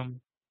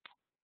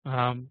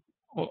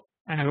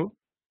arrow,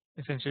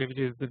 essentially, which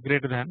is the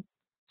greater than.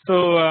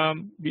 So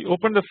we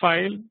open the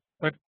file,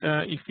 but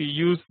if we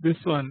use this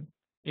one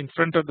in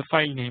front of the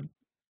file name,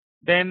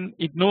 then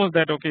it knows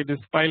that okay, this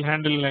file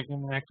handle like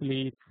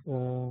actually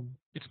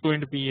it's going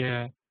to be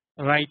a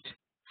write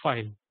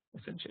file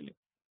essentially.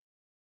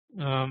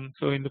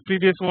 So in the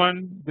previous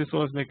one, this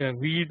was like a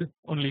read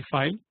only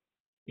file.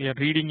 We are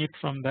reading it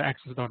from the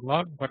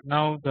access.log, but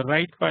now the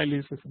write file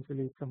is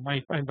essentially from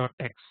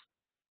myfile.txt.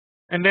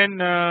 And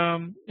then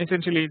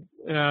essentially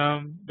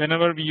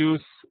whenever we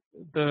use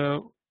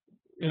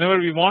whenever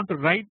we want to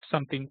write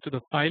something to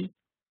the file,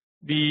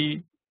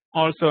 we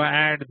also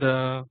add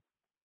the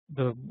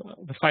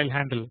file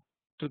handle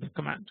to the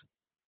command.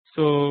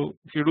 So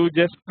if you do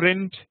just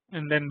print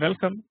and then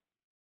welcome,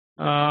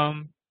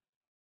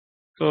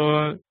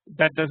 so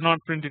that does not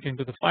print it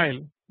into the file,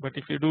 but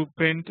if you do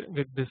print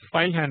with this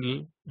file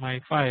handle my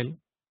file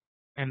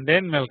and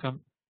then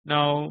welcome,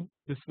 now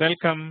this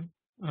welcome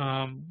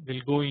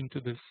will go into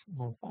this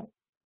move file.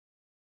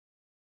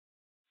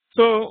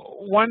 So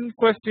one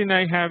question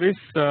I have is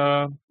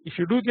if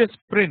you do just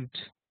print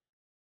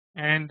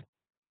and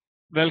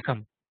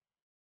welcome,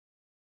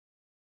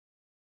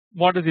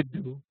 what does it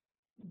do?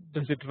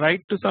 Does it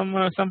write to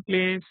some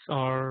place,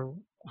 or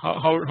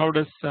how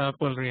does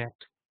PERL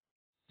react?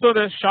 So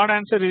the short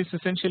answer is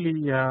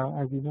essentially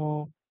as you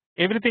know,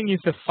 everything is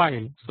a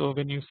file. So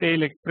when you say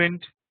like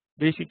print,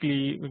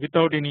 basically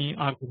without any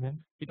argument,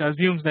 it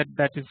assumes that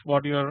that is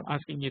what you are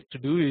asking it to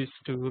do, is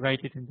to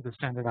write it into the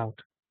standard out.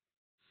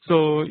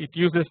 So it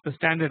uses the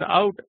standard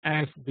out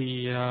as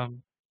the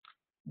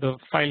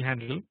file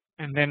handle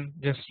and then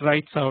just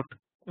writes out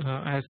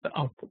as the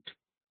output.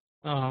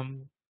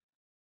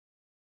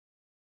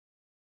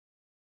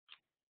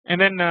 And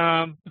then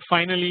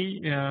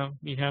finally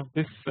we have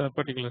this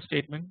particular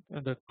statement,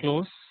 the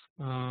close,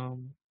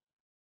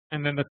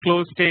 and then the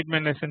close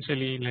statement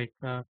essentially like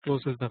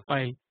closes the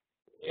file.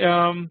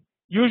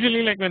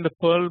 Usually like when the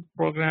PERL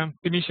program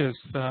finishes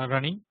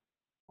running,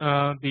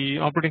 the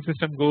operating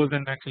system goes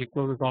and actually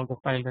closes all the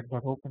files that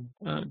got opened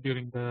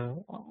during the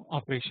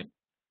operation.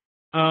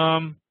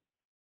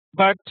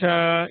 But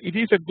it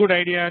is a good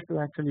idea to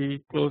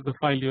actually close the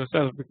file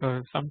yourself,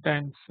 because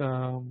sometimes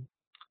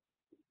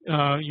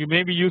you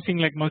may be using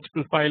like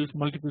multiple files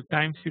multiple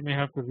times. You may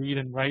have to read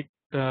and write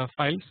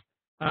files,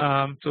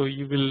 so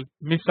you will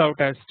miss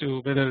out as to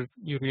whether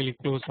you really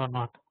closed or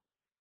not.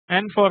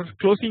 And for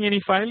closing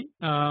any file,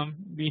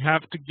 we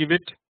have to give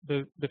it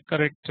the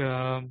correct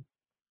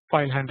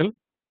file handle.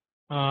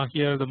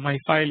 Here the my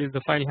file is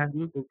the file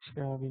handle which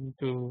we need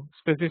to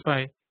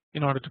specify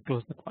in order to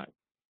close the file.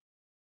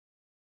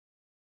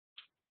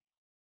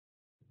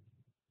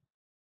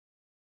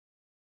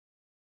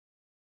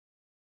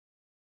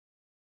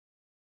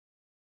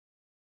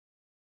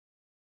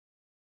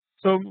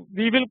 So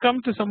we will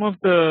come to some of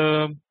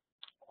the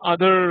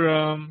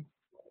other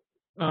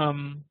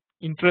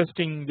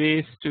interesting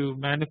ways to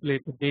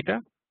manipulate the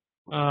data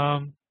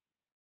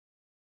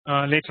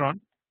later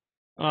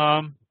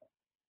on.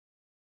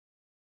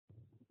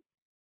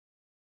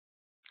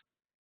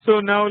 So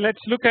now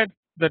let's look at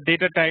the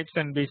data types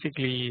and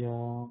basically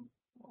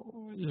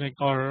like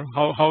or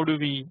how do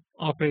we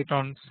operate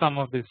on some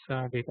of this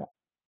data.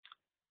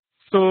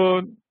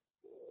 So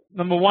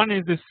number one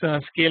is this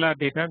scalar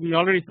data. We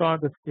already saw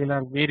the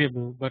scalar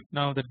variable, but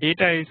now the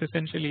data is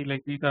essentially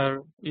like these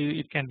are,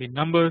 it can be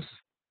numbers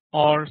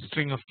or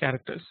string of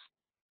characters.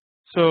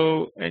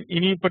 So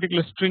any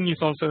particular string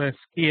is also a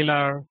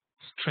scalar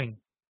string.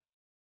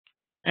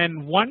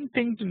 And one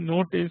thing to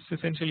note is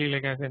essentially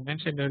like as I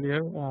mentioned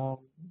earlier,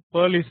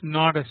 PERL is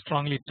not a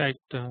strongly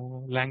typed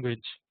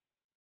language,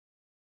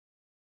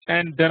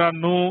 and there are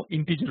no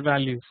integer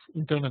values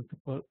internal to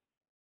PERL.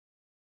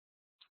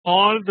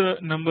 All the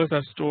numbers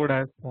are stored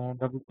as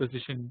double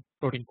precision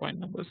floating point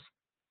numbers.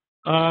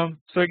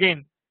 So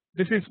again,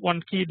 this is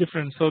one key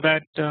difference, so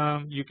that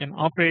you can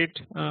operate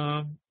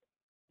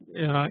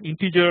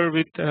integer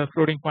with a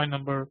floating point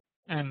number,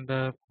 and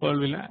PERL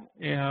will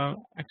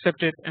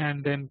accept it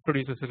and then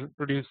produce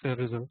a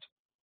result.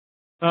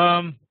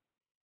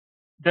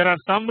 There are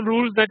some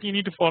rules that you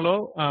need to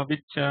follow,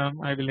 which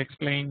I will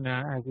explain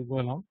as we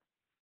go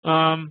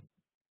along.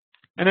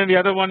 And then the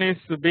other one is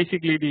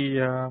basically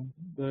the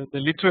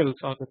literals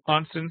or the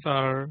constants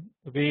are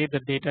the way the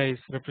data is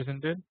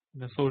represented in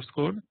the source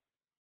code.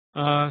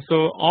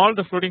 So all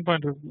the floating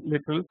point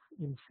literals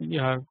in C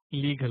are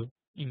illegal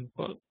in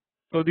PERL.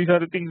 So these are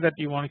the things that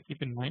you want to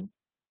keep in mind.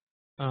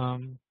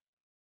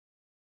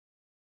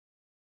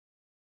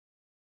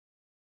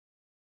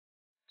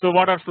 So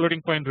what are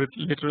floating point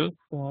literals?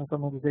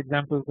 Some of these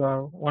examples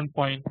are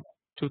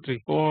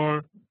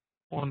 1.234,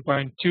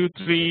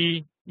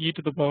 1.23 e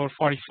to the power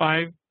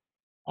 45,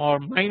 or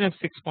minus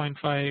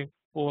 6.5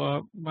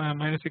 or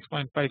minus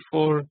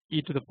 6.54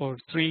 e to the power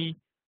 3,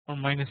 or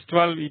minus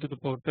 12 e to the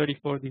power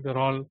 34. These are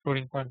all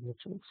floating point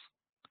literals.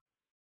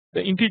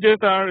 The integers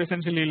are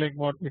essentially like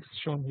what is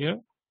shown here.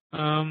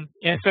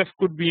 FF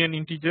could be an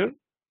integer.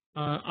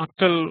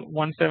 Octal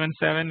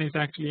 177 is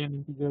actually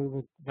an integer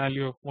with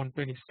value of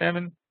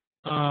 127.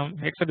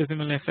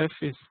 Hexadecimal FF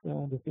is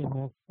the same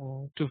as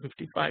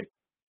 255.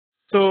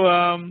 So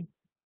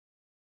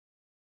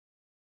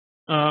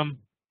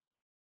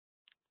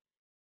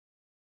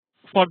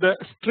for the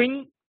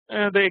string,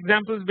 the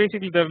examples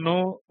basically there are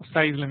no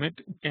size limit.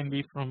 It can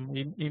be from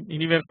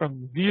anywhere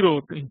from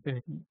 0 to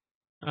infinity.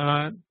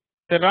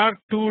 There are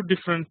two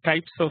different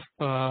types of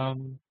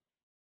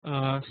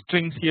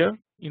strings here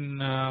in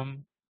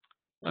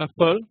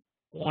PERL.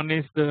 One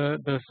is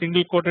the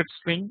single quoted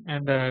string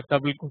and the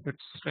double quoted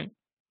string.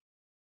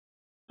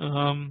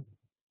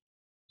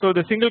 So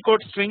the single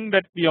quote string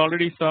that we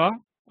already saw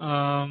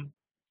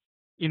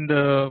in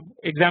the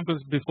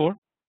examples before,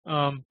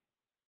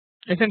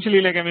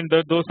 essentially like I mean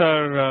those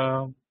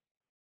are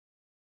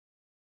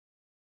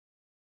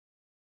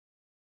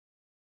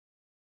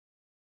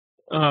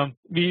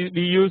we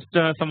used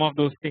some of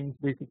those things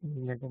basically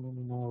like I mean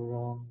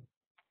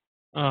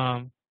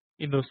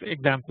in those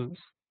examples.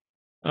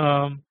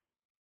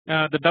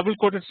 The double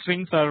quoted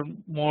strings are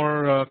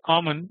more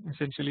common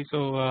essentially.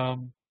 So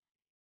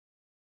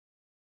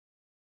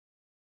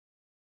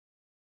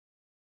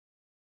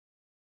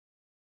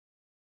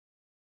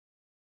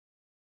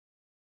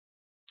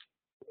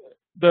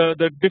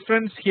the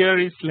difference here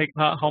is like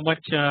how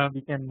much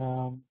we can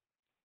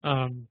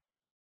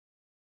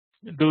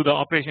do the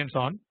operations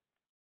on.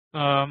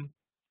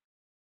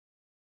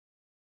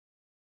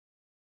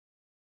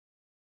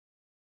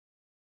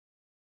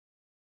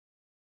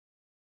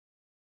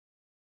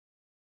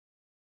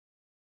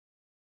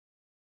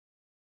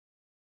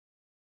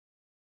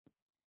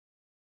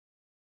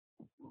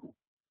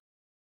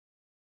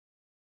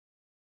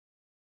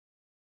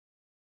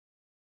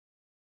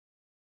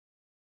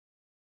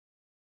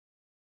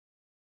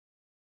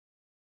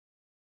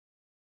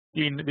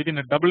 Within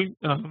a double.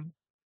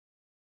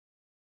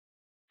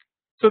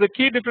 So the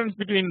key difference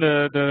between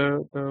the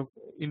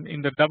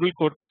in the double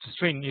quote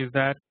string is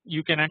that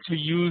you can actually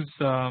use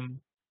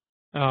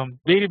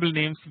variable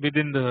names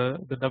within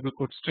the double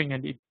quote string,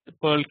 and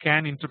PERL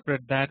can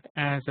interpret that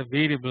as a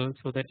variable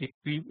so that it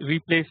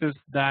replaces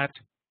that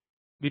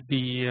with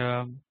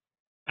the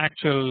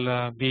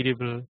actual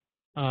variable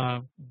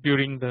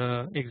during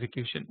the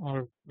execution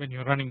or when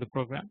you're running the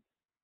program.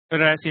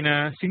 Whereas in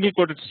a single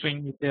quoted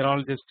string they're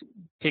all just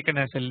taken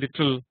as a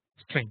literal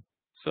string.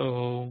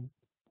 So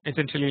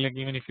essentially like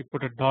even if you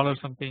put a dollar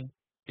something,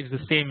 it's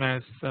the same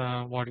as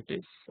what it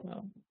is.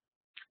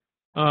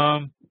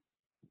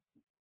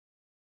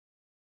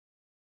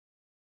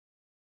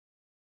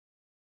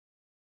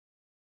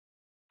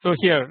 So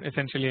here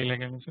essentially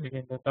like I mentioned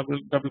again the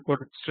double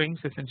quoted strings,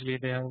 essentially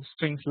they are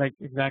strings like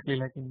exactly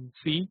like in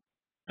C.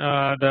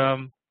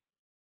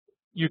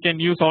 You can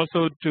use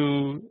also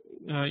to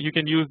you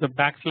can use the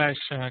backslash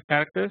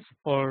characters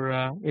for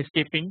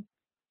escaping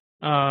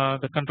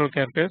the control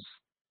characters.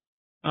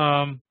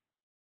 And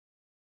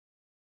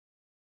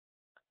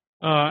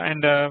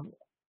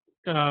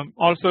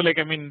also like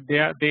I mean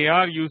they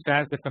are used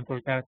as the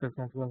control characters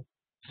as well.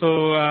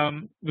 So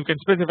you can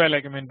specify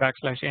like I mean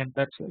backslash n.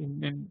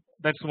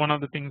 That's one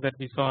of the things that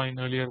we saw in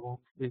earlier ones.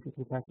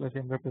 Basically backslash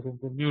n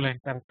represents the new line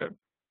character,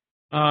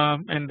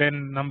 and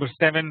then number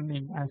 7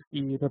 in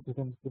ASCII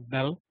represents the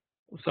bell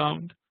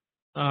sound.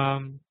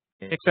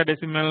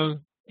 Hexadecimal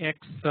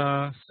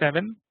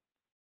x7.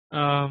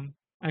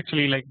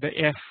 Actually like the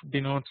F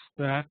denotes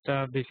that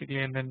basically,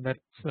 and then that's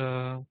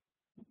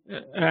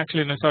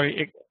actually no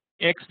sorry,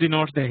 X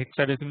denotes the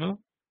hexadecimal,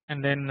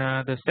 and then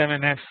the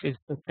 7F is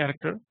the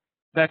character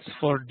that's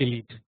for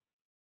delete.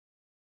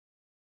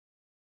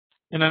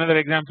 And another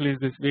example is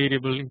this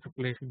variable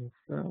interpolation is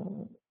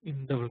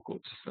in double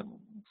quotes.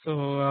 So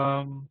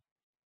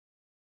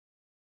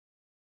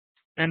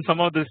and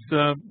some of these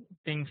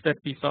things that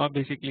we saw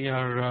basically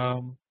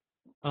are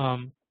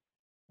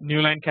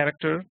new line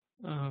character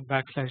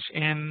backslash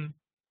n,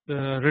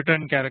 the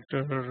return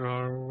character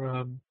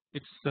or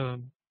it's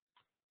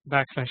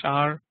backslash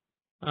r.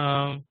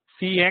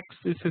 CX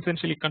is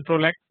essentially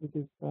control X, which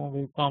is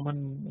very common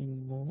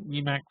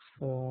in Emacs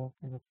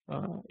kind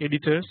of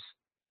editors.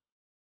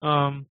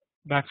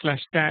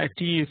 Backslash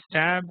T is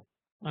tab.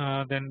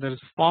 Then there is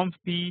form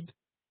speed.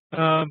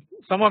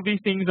 Some of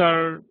these things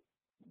are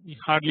we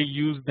hardly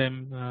use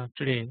them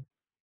today.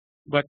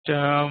 but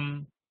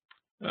I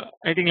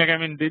think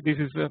this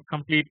is a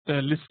complete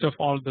list of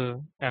all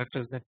the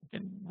characters that we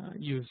can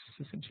use,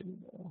 essentially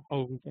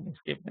how we can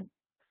escape them.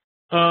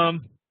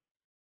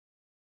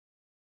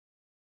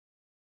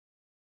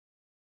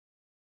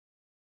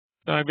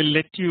 So I will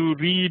let you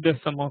read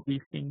some of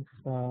these things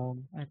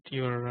at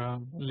your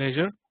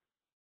leisure.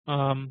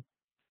 You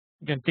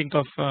can think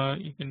of,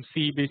 you can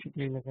see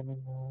basically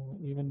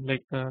even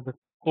like the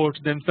codes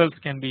themselves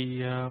can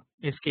be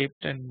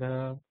escaped, and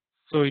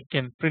so it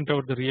can print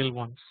out the real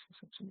ones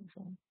essentially.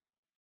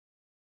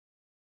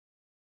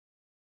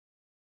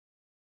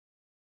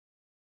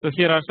 So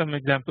here are some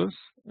examples.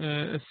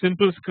 A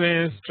simple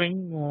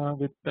string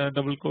with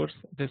double quotes,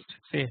 just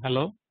say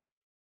hello,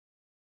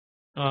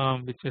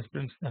 which just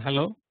prints the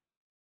hello.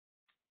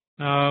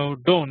 Now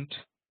don't,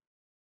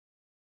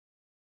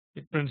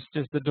 it prints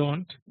just the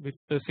don't with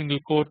the single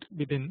quote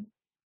within.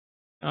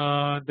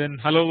 Then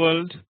hello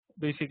world,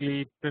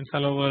 basically it prints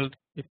hello world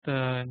with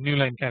the new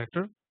line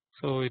character,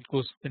 so it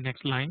goes to the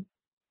next line.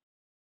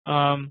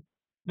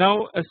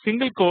 Now a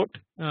single quote,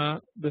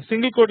 the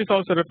single quote is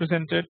also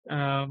represented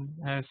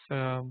as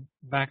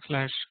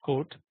backslash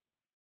quote.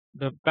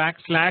 The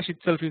backslash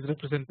itself is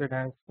represented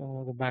as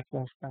the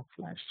backslash.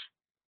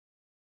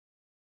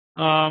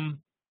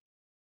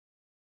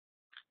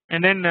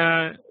 And then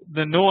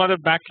the no other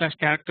backslash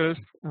characters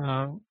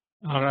are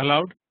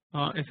allowed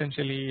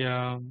essentially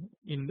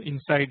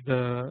inside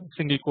the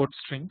single quote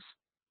strings.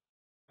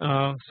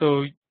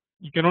 So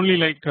you can only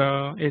like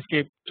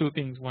escape two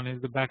things. One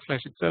is the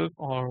backslash itself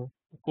or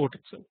the quote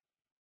itself.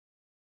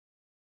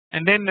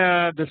 And then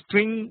the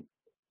string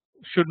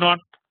should not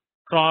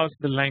cross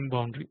the line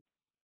boundary.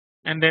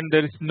 And then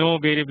there is no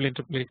variable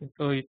interpolation.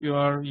 So if you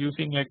are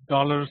using like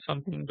dollar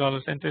something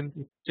 $sentence,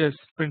 it just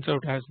prints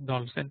out as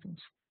 $sentence.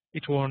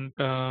 It won't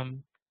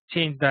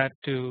change that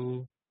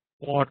to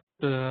what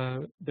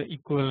the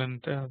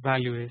equivalent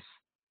value is.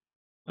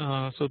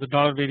 So the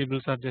dollar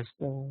variables are just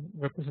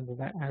represented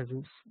as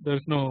is. There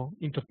is no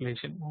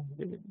interpolation on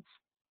the variables.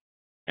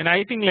 And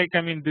I think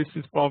this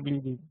is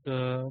probably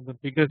the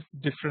biggest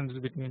difference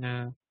between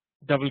a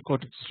double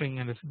quoted string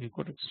and a single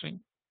quoted string.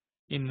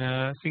 In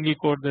a single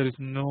quote there is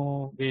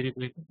no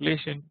variable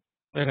interpolation,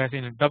 whereas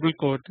in a double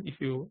quote if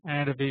you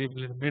add a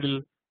variable in the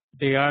middle,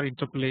 they are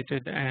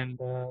interpolated and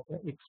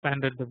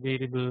expanded the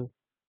variable.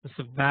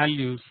 The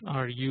values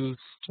are used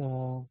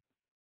when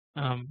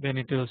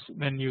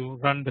you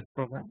run the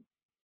program.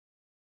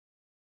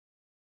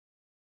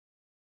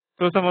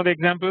 So some of the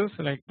examples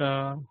like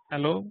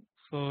hello.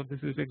 So this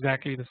is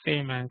exactly the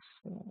same as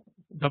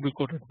double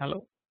quoted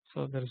hello.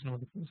 So there is no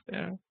difference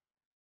there.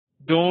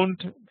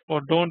 Don't,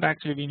 for don't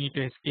actually we need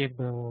to escape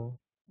the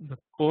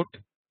quote.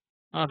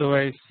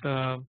 Otherwise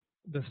the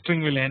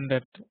string will end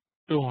at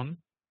don't.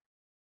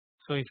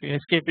 So if you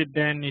escape it,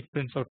 then it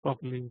prints out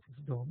properly, if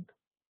you don't.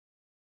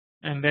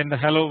 And then the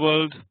hello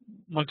world,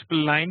 multiple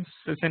lines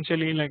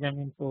essentially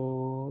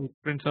so it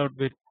prints out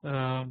with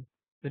the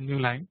new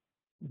line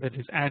that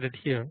is added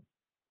here.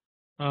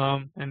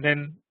 And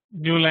then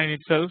new line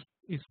itself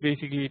is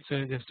basically it's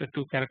just a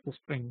 2-character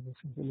string,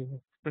 essentially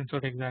it prints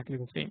out exactly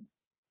the same.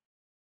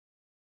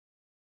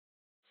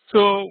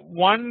 So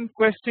one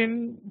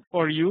question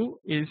for you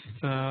is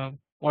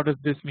what does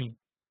this mean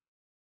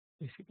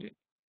basically?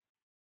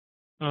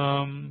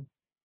 To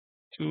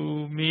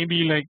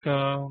maybe like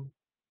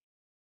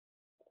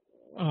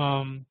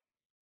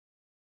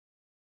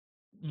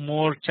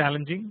more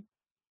challenging,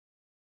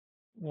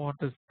 what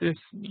does this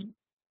mean?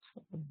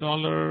 So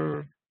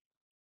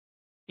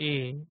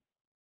 $A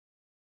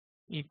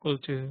equal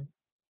to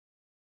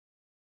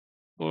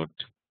quote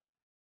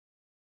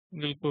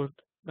single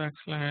quote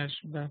backslash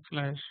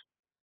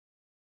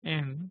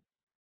n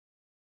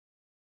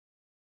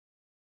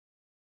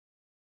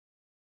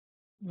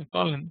the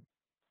colon,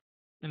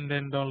 and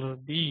then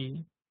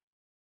 $B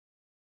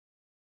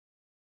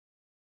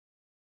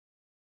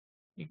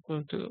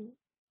equal to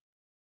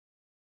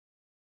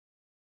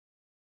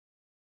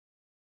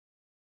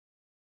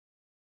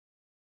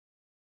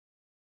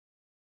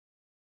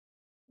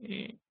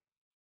A.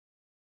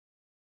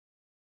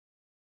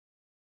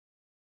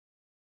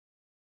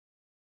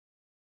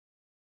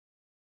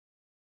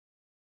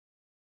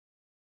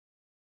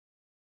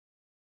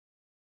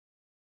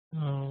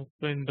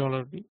 Print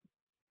 $B.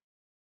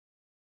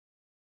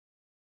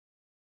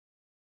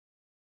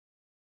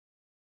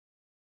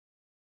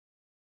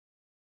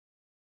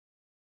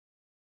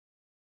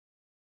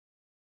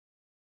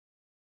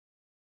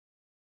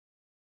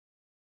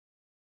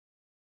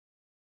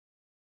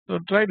 So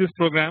try this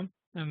program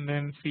and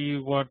then see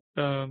what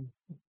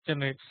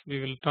generates. We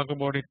will talk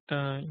about it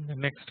in the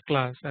next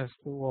class as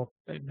to what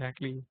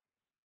exactly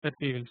that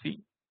we will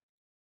see.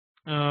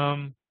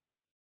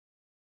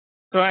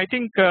 So I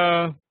think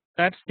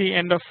that's the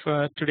end of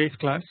today's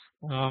class.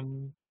 So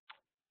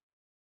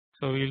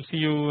we'll see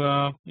you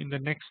in the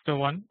next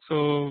one.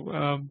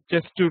 So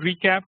just to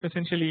recap,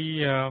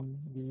 essentially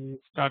we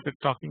started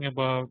talking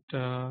about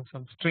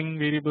some string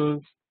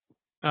variables,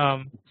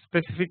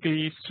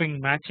 specifically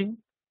string matching.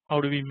 How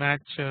do we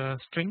match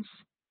strings?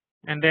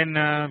 and then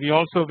we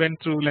also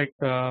went through like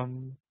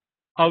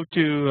how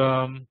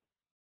to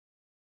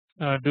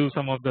do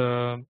some of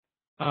the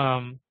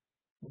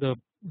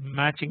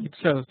matching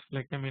itself,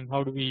 like I mean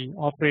how do we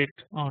operate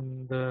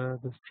on the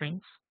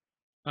strings.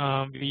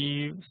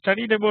 We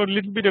studied about a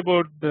little bit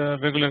about the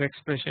regular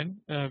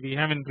expression. We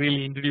haven't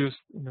really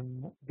introduced in a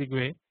big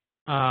way.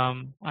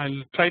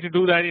 I'll try to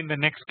do that in the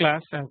next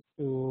class as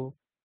to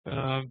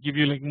give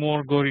you like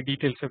more gory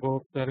details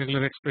about the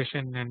regular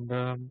expression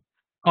and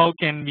how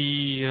can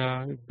we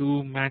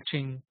do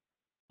matching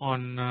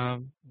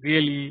on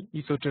really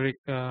esoteric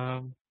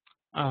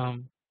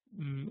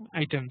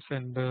items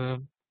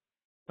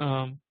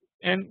um,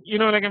 and you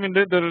know like I mean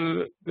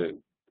the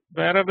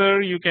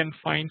wherever you can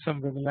find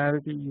some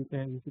regularity you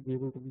should be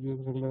able to use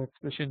regular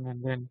expression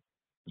and then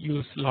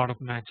use a lot of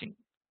matching.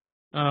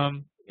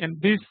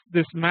 And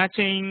this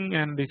matching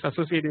and these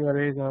associative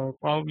arrays are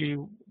probably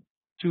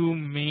two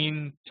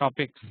main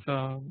topics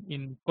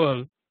in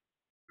PERL,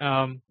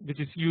 which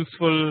is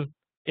useful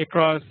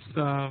across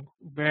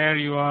where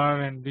you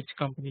are and which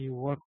company you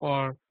work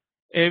for.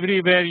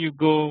 Everywhere you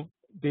go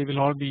they will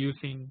all be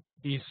using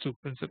these two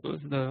principles,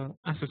 the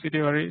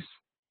associative arrays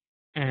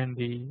and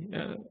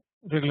the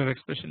regular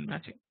expression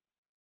matching.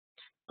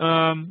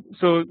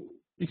 So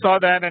we saw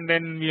that, and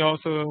then we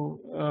also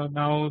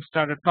now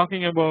started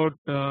talking about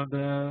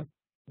the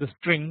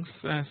strings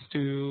as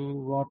to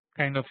what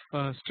kind of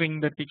string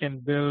that we can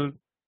build,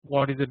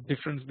 what is the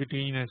difference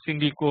between a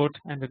single quote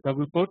and a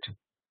double quote.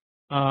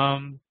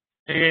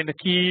 Again, the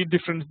key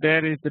difference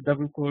there is the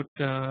double quote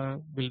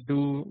will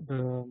do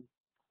the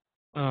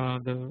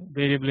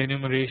variable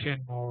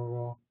enumeration,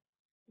 or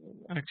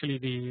actually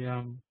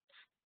the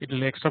it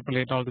will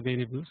extrapolate all the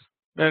variables,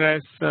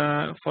 whereas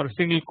for a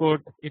single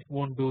quote it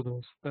won't do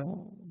those the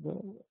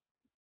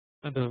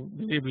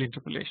variable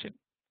interpolation.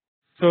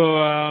 So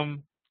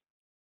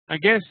I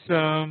guess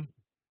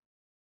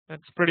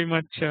that's pretty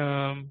much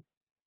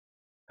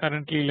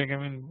currently like I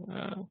mean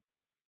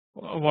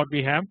what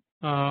we have,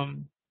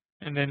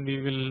 and then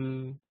we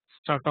will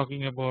start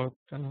talking about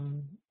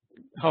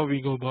how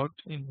we go about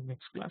in the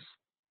next class.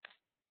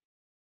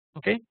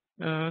 Okay,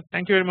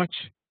 thank you very much.